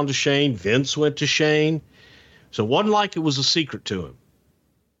 Agents had gone to Shane. Vince went to Shane. So it wasn't like it was a secret to him.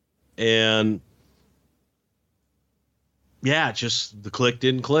 And yeah, just the Clique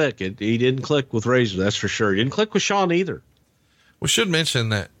didn't click. He didn't click with Razor. That's for sure. He didn't click with Shawn either. We should mention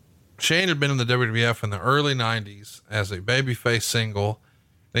that Shane had been in the WWF in the early 90s as a babyface single.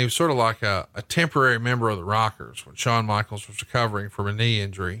 And he was sort of like a temporary member of the Rockers when Shawn Michaels was recovering from a knee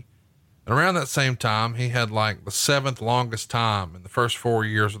injury. And around that same time, he had like the 7th longest time in the first 4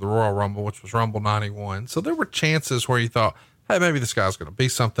 years of the Royal Rumble, which was Rumble 91. So there were chances where you thought, hey, maybe this guy's going to be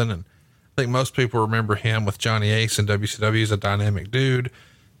something. And I think most people remember him with Johnny Ace in WCW as a dynamic dude.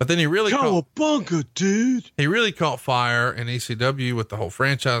 But then he really He really caught fire in ECW with the whole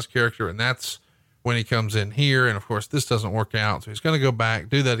franchise character. And that's when he comes in here. And of course, this doesn't work out. So he's going to go back,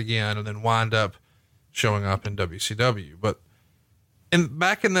 do that again, and then wind up showing up in WCW. But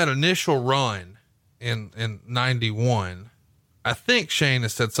back in that initial run in 91, I think Shane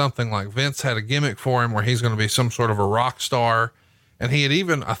has said something like Vince had a gimmick for him where he's going to be some sort of a rock star. And he had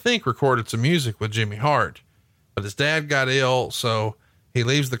even, I think, recorded some music with Jimmy Hart, but his dad got ill. So he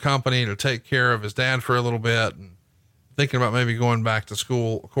leaves the company to take care of his dad for a little bit and thinking about maybe going back to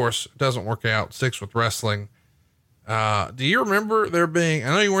school. Of course, it doesn't work out, sticks with wrestling. Do you remember there being,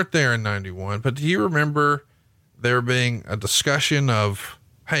 I know you weren't there in 91, but do you remember there being a discussion of,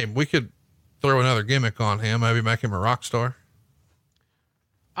 hey, we could throw another gimmick on him, maybe make him a rock star?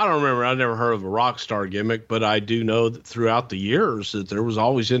 I don't remember. I never heard of a rock star gimmick, but I do know that throughout the years that there was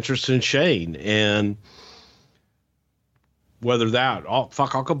always interest in Shane. And whether that, I'll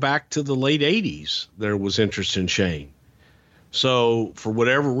go back to the late 80s, there was interest in Shane. So for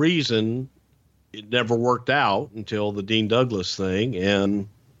whatever reason, it never worked out until the Dean Douglas thing, and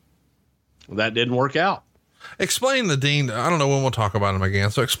that didn't work out. Explain the Dean. I don't know when we'll talk about him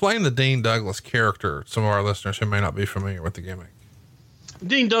again. So explain the Dean Douglas character. Some of our listeners who may not be familiar with the gimmick.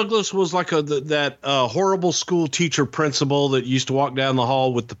 Dean Douglas was like that horrible school teacher principal that used to walk down the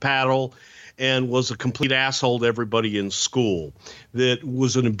hall with the paddle and was a complete asshole to everybody in school. That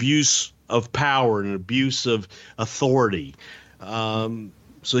was an abuse of power and an abuse of authority.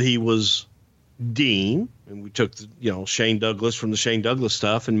 So he was Dean, and we took Shane Douglas from the Shane Douglas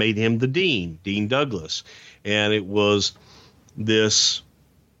stuff and made him the Dean Douglas. And it was this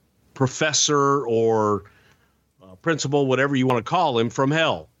professor or principal, whatever you want to call him, from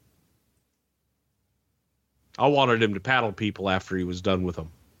hell. I wanted him to paddle people after he was done with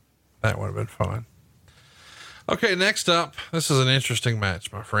them. That would have been fun. Okay, next up, this is an interesting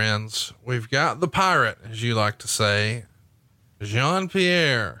match, my friends. We've got the Pirate, as you like to say,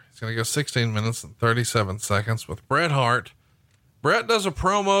 Jean-Pierre. He's going to go 16 minutes and 37 seconds with Bret Hart. Bret does a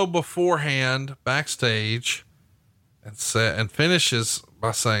promo beforehand, backstage, and finishes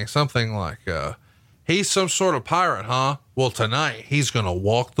by saying something like, he's some sort of pirate, huh? Well, tonight he's going to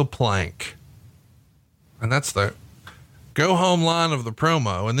walk the plank. And that's the go home line of the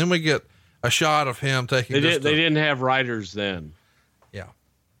promo. And then we get a shot of him taking. They didn't have writers then. Yeah.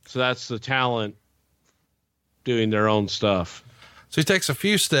 So that's the talent doing their own stuff. So he takes a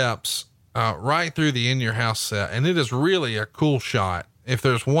few steps, right through the In Your House set. And it is really a cool shot. If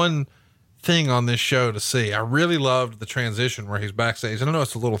there's one thing on this show to see, I really loved the transition where he's backstage. I don't know,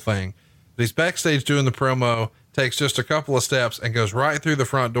 it's a little thing, but he's backstage doing the promo, takes just a couple of steps and goes right through the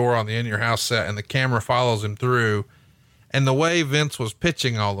front door on the In Your House set. And the camera follows him through. And the way Vince was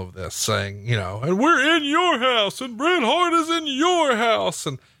pitching all of this, saying, and we're in your house and Bret Hart is in your house.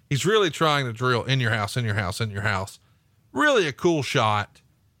 And he's really trying to drill in your house, in your house, in your house. Really a cool shot.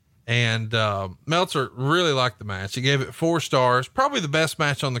 And, Meltzer really liked the match. He gave it 4 stars, probably the best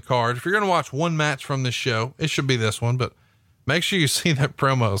match on the card. If you're going to watch one match from this show, it should be this one, but make sure you see that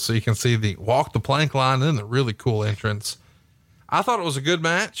promo so you can see the walk the plank line and the really cool entrance. I thought it was a good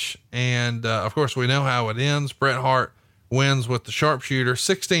match. And, of course we know how it ends. Bret Hart wins with the sharpshooter,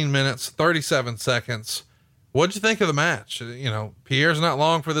 16 minutes, 37 seconds. What'd you think of the match? Pierre's not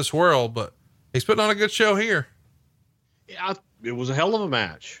long for this world, but he's putting on a good show here. Yeah, it was a hell of a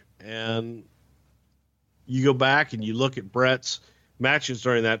match. And you go back and you look at Bret's matches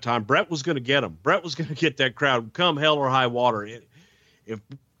during that time. Bret was going to get him. Bret was going to get that crowd come hell or high water. If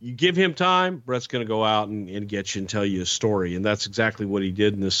you give him time, Bret's going to go out and get you and tell you a story. And that's exactly what he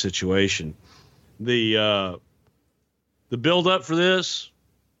did in this situation. The build up for this,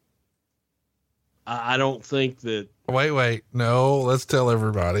 I don't think that. Wait. No, let's tell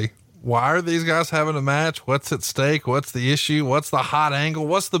everybody. Why are these guys having a match? What's at stake? What's the issue? What's the hot angle?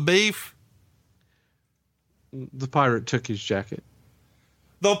 What's the beef? The Pirate took his jacket.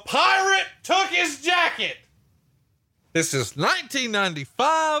 The Pirate took his jacket. This is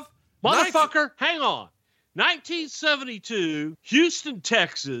 1995. Motherfucker, hang on. 1972, Houston,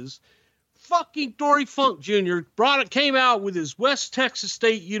 Texas. Fucking Dory Funk Jr. came out with his West Texas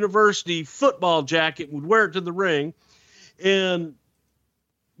State University football jacket, would wear it to the ring, and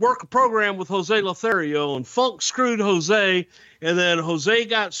work a program with Jose Lothario, and Funk screwed Jose, and then Jose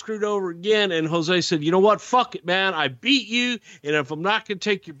got screwed over again, and Jose said, you know what, fuck it, man, I beat you, and if I'm not going to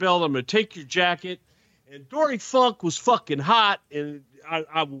take your belt, I'm going to take your jacket. And Dory Funk was fucking hot, and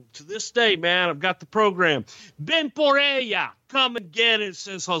I to this day, man, I've got the program. Ben por ella, come and get it,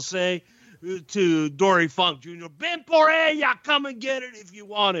 says Jose to Dory Funk Jr. Ben por ella, come and get it if you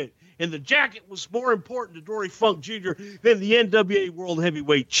want it. And the jacket was more important to Dory Funk Jr. than the NWA World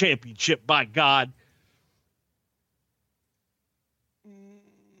Heavyweight Championship, by God.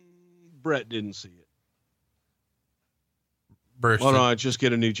 Bret didn't see it. Bruce, why don't I just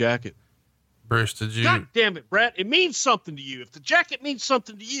get a new jacket? Bruce, did you? God damn it, Bret. It means something to you. If the jacket means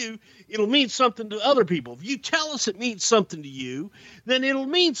something to you, it'll mean something to other people. If you tell us it means something to you, then it'll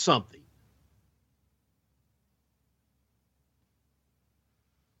mean something.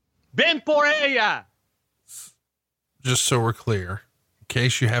 Ben por ella. Just so we're clear, in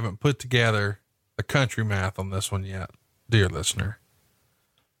case you haven't put together the country math on this one yet, dear listener,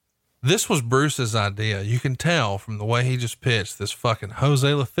 this was Bruce's idea. You can tell from the way he just pitched this fucking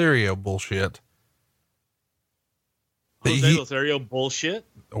Jose Lothario bullshit. Jose Lothario bullshit?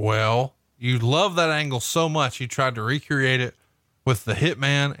 Well, you love that angle so much, you tried to recreate it with the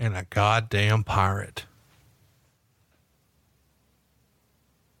Hitman and a goddamn pirate.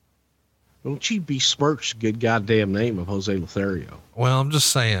 Don't you besmirch the good goddamn name of Jose Lothario. Well, I'm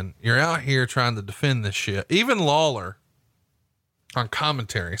just saying, you're out here trying to defend this shit. Even Lawler on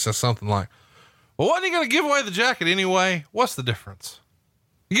commentary says something like, well, wasn't he going to give away the jacket anyway? What's the difference?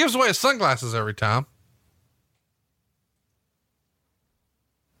 He gives away his sunglasses every time.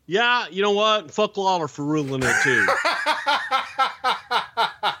 Yeah, you know what? Fuck Lawler for ruling it too.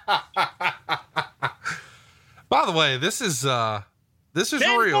 By the way, this is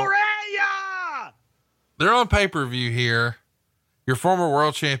real. They're on pay-per-view here. Your former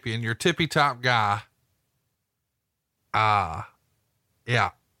world champion, your tippy top guy. Yeah.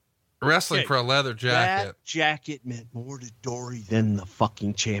 wrestling Okay, for a leather jacket. That jacket meant more to Dory than the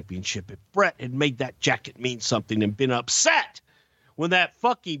fucking championship. If Brett had made that jacket mean something and been upset when that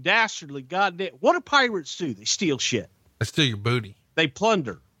fucking dastardly goddamn, what do pirates do? They steal shit. They steal your booty. They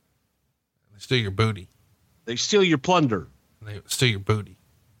plunder. They steal your booty. They steal your plunder. They steal your booty.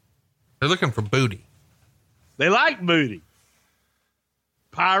 They're looking for booty. They like booty.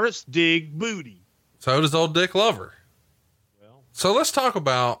 Pirates dig booty. So does old Dick Lover. Well, So let's talk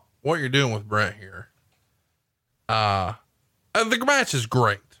about what you're doing with Brett here. The match is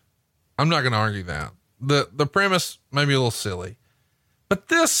great. I'm not going to argue that. The premise may be a little silly, but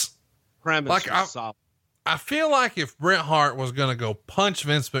this, premise like, is solid. I feel like if Bret Hart was going to go punch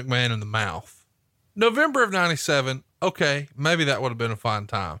Vince McMahon in the mouth, November of 97, okay, maybe that would have been a fine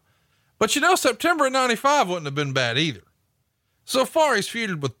time. But you know, September of 95 wouldn't have been bad either. So far, he's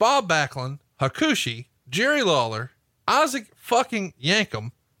feuded with Bob Backlund, Hakushi, Jerry Lawler, Isaac fucking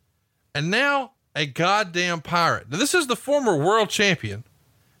Yankem, and now a goddamn pirate. Now, this is the former world champion.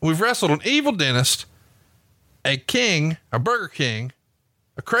 We've wrestled an evil dentist, a king, a Burger King,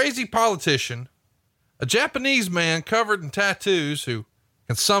 a crazy politician, a Japanese man covered in tattoos who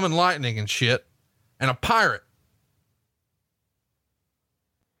can summon lightning and shit, and a pirate.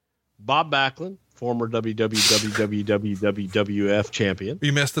 Bob Backlund, former WWF champion.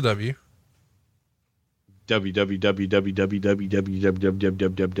 You missed the W.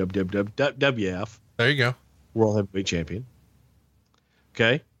 WWF There you go. World Heavyweight Champion.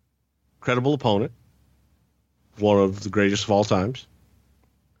 Okay. Credible opponent. One of the greatest of all times.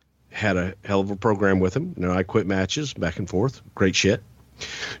 Had a hell of a program with him. You know, I quit matches back and forth. Great shit.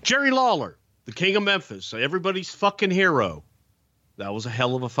 Jerry Lawler, the king of Memphis. Everybody's fucking hero. That was a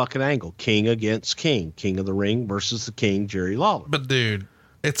hell of a fucking angle. King against king. King of the ring versus the king, Jerry Lawler. But dude,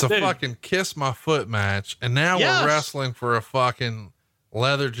 it's a fucking kiss my foot match. And now we're wrestling for a fucking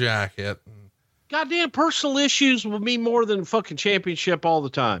leather jacket. Goddamn personal issues will mean more than fucking championship all the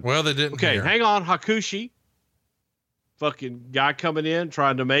time. Well, they didn't. Okay, here. hang on. Hakushi. Fucking guy coming in,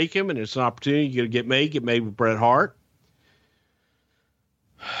 trying to make him, and it's an opportunity. You're going to get made with Bret Hart.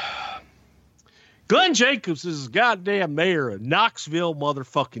 Glenn Jacobs is goddamn mayor of Knoxville,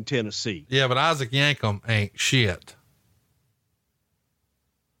 motherfucking Tennessee. Yeah, but Isaac Yankem ain't shit.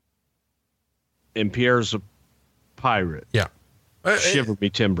 And Pierre's a pirate. Yeah. Shiver me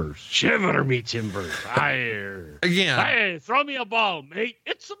timbers. Shiver me timbers. Again. Hey, throw me a ball, mate.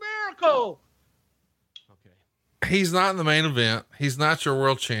 It's a miracle. Okay. He's not in the main event. He's not your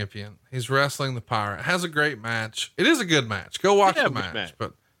world champion. He's wrestling the pirate. Has a great match. It is a good match. Go watch the match.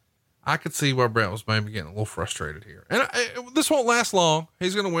 But I could see where Brett was maybe getting a little frustrated here. And this won't last long.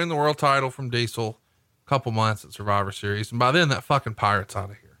 He's going to win the world title from Diesel a couple months at Survivor Series. And by then, that fucking pirate's out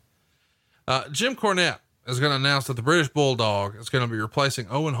of here. Jim Cornette is going to announce that the British Bulldog is going to be replacing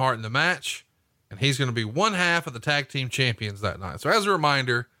Owen Hart in the match. And he's going to be one half of the tag team champions that night. So as a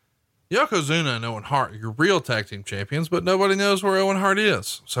reminder, Yokozuna and Owen Hart are your real tag team champions, but nobody knows where Owen Hart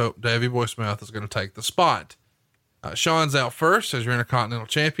is. So Davey Boy Smith is going to take the spot. Sean's out first as your Intercontinental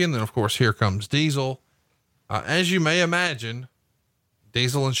Champion. Then, of course, here comes Diesel. As you may imagine,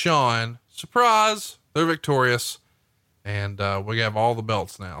 Diesel and Sean, surprise, they're victorious. And we have all the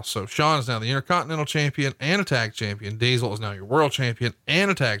belts now. So Sean is now the Intercontinental Champion and a tag champion. Diesel is now your world champion and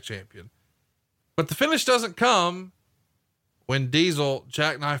a tag champion. But the finish doesn't come when Diesel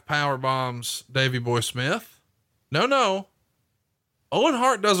jackknife power bombs Davey Boy Smith. No. Owen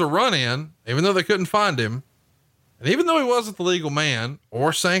Hart does a run in, even though they couldn't find him. And even though he wasn't the legal man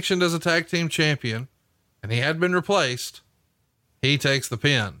or sanctioned as a tag team champion, and he had been replaced, he takes the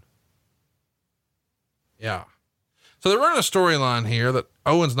pin. Yeah. So they're running a storyline here that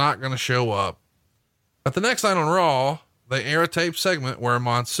Owen's not going to show up. But the next night on Raw, they air a tape segment where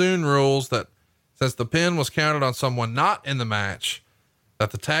Monsoon rules that since the pin was counted on someone not in the match, that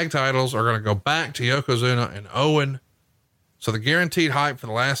the tag titles are going to go back to Yokozuna and Owen. So the guaranteed hype for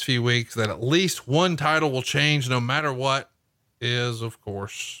the last few weeks that at least one title will change no matter what is, of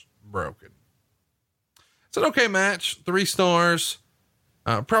course, broken. It's an okay match. 3 stars.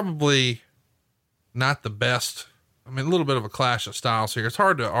 Probably not the best. I mean, a little bit of a clash of styles here. It's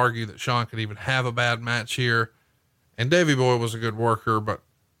hard to argue that Sean could even have a bad match here. And Davey Boy was a good worker, but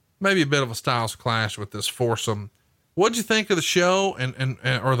maybe a bit of a styles clash with this foursome. What'd you think of the show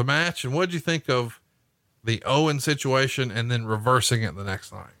or the match? And what'd you think of the Owen situation and then reversing it the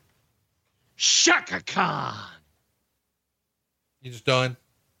next night? Shaka Khan. You just done?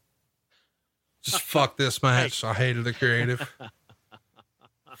 Just fuck this match. I hated the creative.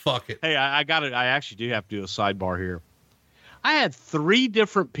 Fuck it. Hey, I got it. I actually do have to do a sidebar here. I had 3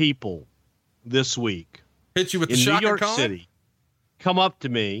 different people this week hit you with the in New Shaka York Khan? City come up to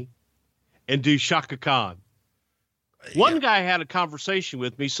me and do Shaka Khan. One guy had a conversation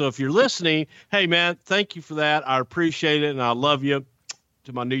with me. So if you're listening, hey man, thank you for that. I appreciate it. And I love you.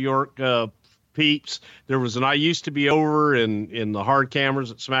 To my New York peeps. There was I used to be over in the hard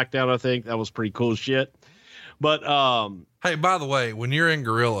cameras at SmackDown. I think that was pretty cool shit. But, hey, by the way, when you're in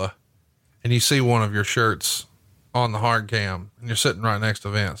Gorilla and you see one of your shirts on the hard cam and you're sitting right next to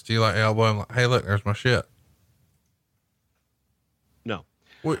Vince, do you like elbow him like, hey, look, there's my shit? No.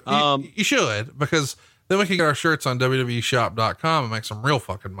 Well, you should, because then we can get our shirts on www.shop.com and make some real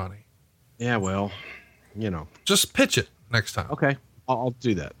fucking money. Yeah. Well, just pitch it next time. Okay. I'll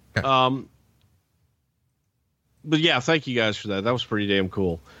do that. Okay. But yeah, thank you guys for that. That was pretty damn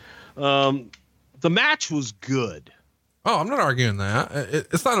cool. The match was good. Oh, I'm not arguing that.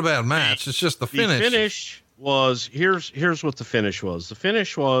 It's not a bad match. It's just the finish. The finish was here's what the finish was. The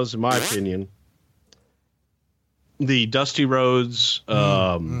finish was, in my opinion, the Dusty Rhodes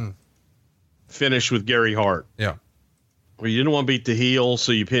finish with Gary Hart. Yeah. Where you didn't want to beat the heel,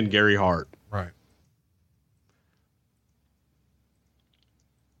 so you pinned Gary Hart. Right.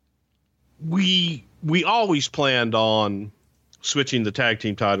 We always planned on switching the tag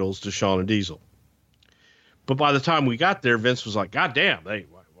team titles to Shawn and Diesel. But by the time we got there, Vince was like, God damn,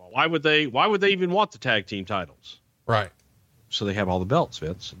 why would they even want the tag team titles? Right. So they have all the belts,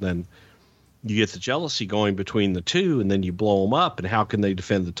 Vince. And then you get the jealousy going between the two, and then you blow them up. And how can they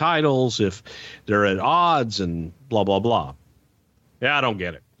defend the titles if they're at odds and blah, blah, blah. Yeah, I don't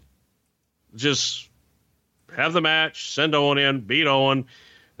get it. Just have the match, send Owen in, beat Owen,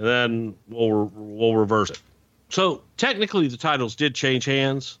 and then we'll reverse it. So technically the titles did change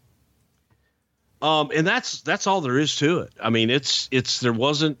hands. And that's all there is to it. I mean, there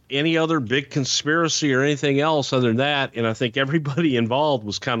wasn't any other big conspiracy or anything else other than that. And I think everybody involved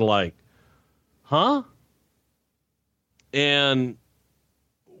was kind of like, huh? And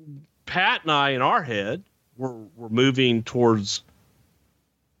Pat and I in our head were moving towards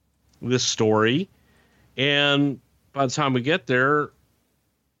this story. And by the time we get there,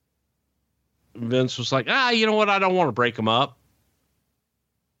 Vince was like, you know what? I don't want to break them up.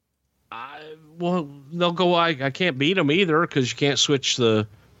 Well, they'll go, I can't beat them either because you can't switch the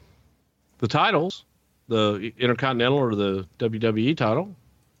titles, the Intercontinental or the WWE title.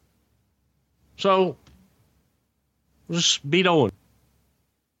 So we'll just beat Owen.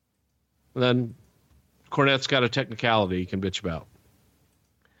 And then Cornette's got a technicality he can bitch about.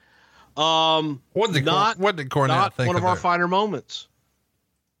 What did Cornette think one of our that? finer moments.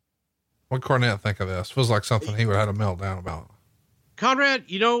 What did Cornette think of this? Feels like something he would have had a meltdown about. Conrad,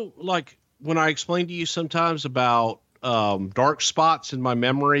 like when I explain to you sometimes about dark spots in my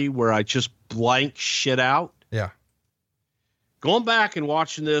memory where I just blank shit out. Yeah. Going back and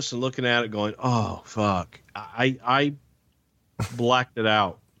watching this and looking at it going, oh, fuck. I blacked it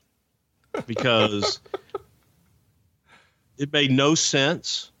out because it made no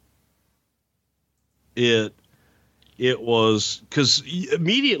sense. It was because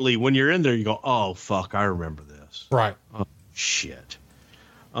immediately when you're in there, you go, oh, fuck, I remember this. Right. Oh, shit.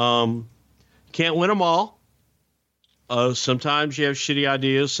 Can't win them all. Sometimes you have shitty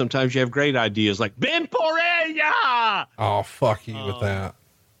ideas. Sometimes you have great ideas like Ben Porella. Oh, fuck you with that.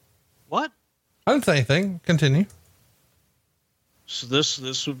 What? I didn't say anything. Continue. So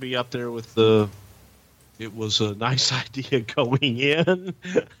this would be up there with it was a nice idea going in.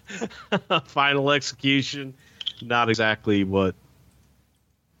 Final execution. Not exactly what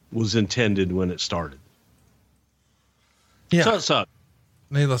was intended when it started. Yeah. So it sucked.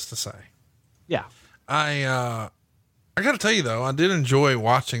 Needless to say. Yeah. I got to tell you though, I did enjoy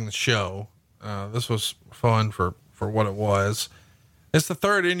watching the show. This was fun for what it was. It's the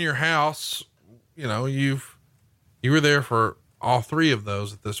third In Your House. You were there for all three of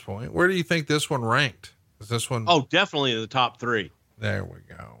those at this point. Where do you think this one ranked? Is this one? Oh, definitely in the top three. There we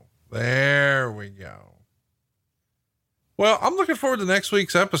go. Well, I'm looking forward to next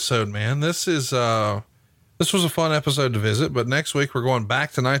week's episode, man. This was a fun episode to visit, but next week we're going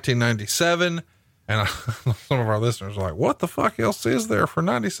back to 1997. And some of our listeners are like, what the fuck else is there for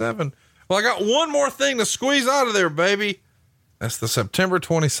 97? Well, I got one more thing to squeeze out of there, baby. That's the September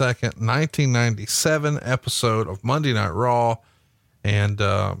 22nd, 1997 episode of Monday Night Raw. And,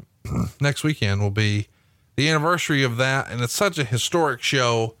 next weekend will be the anniversary of that. And it's such a historic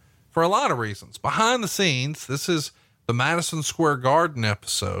show for a lot of reasons. Behind the scenes, this is the Madison Square Garden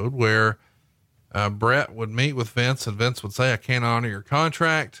episode where Brett would meet with Vince and Vince would say, I can't honor your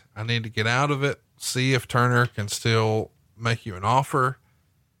contract. I need to get out of it. See if Turner can still make you an offer.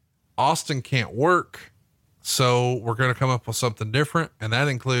 Austin can't work. So we're going to come up with something different. And that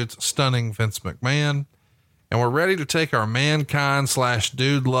includes stunning Vince McMahon. and we're ready to take our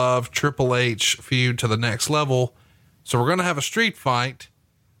Mankind/Dude Love Triple H feud to the next level. So we're going to have a street fight,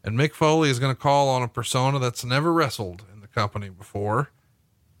 and Mick Foley is going to call on a persona that's never wrestled in the company before.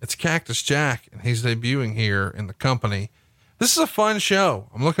 It's Cactus Jack, and he's debuting here in the company. This is a fun show.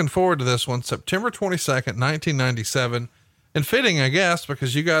 I'm looking forward to this one. September 22nd, 1997. And fitting, I guess,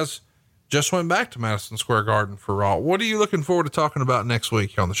 because you guys just went back to Madison Square Garden for Raw. What are you looking forward to talking about next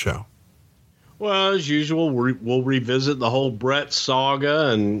week on the show? Well, as usual, we'll revisit the whole Brett saga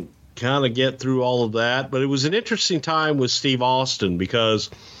and kind of get through all of that. But it was an interesting time with Steve Austin because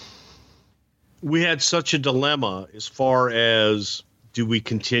we had such a dilemma as far as, do we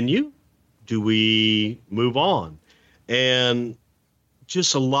continue? Do we move on? And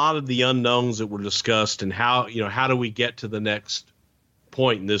just a lot of the unknowns that were discussed, and how do we get to the next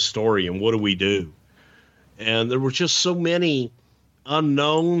point in this story, and what do we do? And there were just so many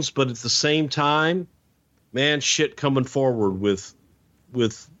unknowns, but at the same time, man, shit coming forward with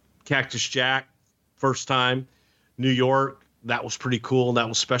Cactus Jack, first time, New York, that was pretty cool, and that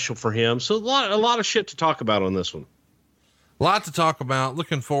was special for him. So a lot of shit to talk about on this one. A lot to talk about.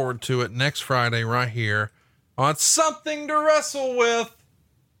 Looking forward to it next Friday right here on Something to Wrestle With.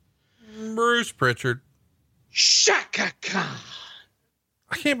 Bruce Pritchard. Shaka Khan.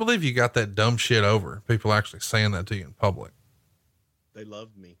 I can't believe you got that dumb shit over. People actually saying that to you in public. They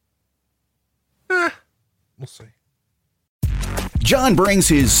loved me. We'll see. John brings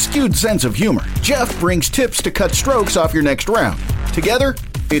his skewed sense of humor. Jeff brings tips to cut strokes off your next round. Together,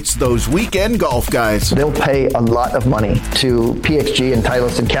 it's those weekend golf guys. They'll pay a lot of money to PXG and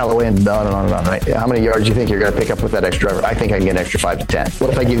Titleist and Callaway and on and on and on, right? How many yards do you think you're going to pick up with that extra driver? I think I can get an extra 5 to 10. What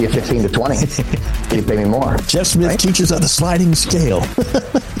if I give you 15 to 20? You pay me more. Jeff Smith teaches on a sliding scale.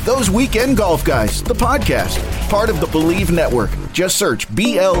 Those Weekend Golf Guys, the podcast, part of the Believe Network. Just search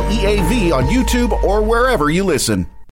BLEAV on YouTube or wherever you listen.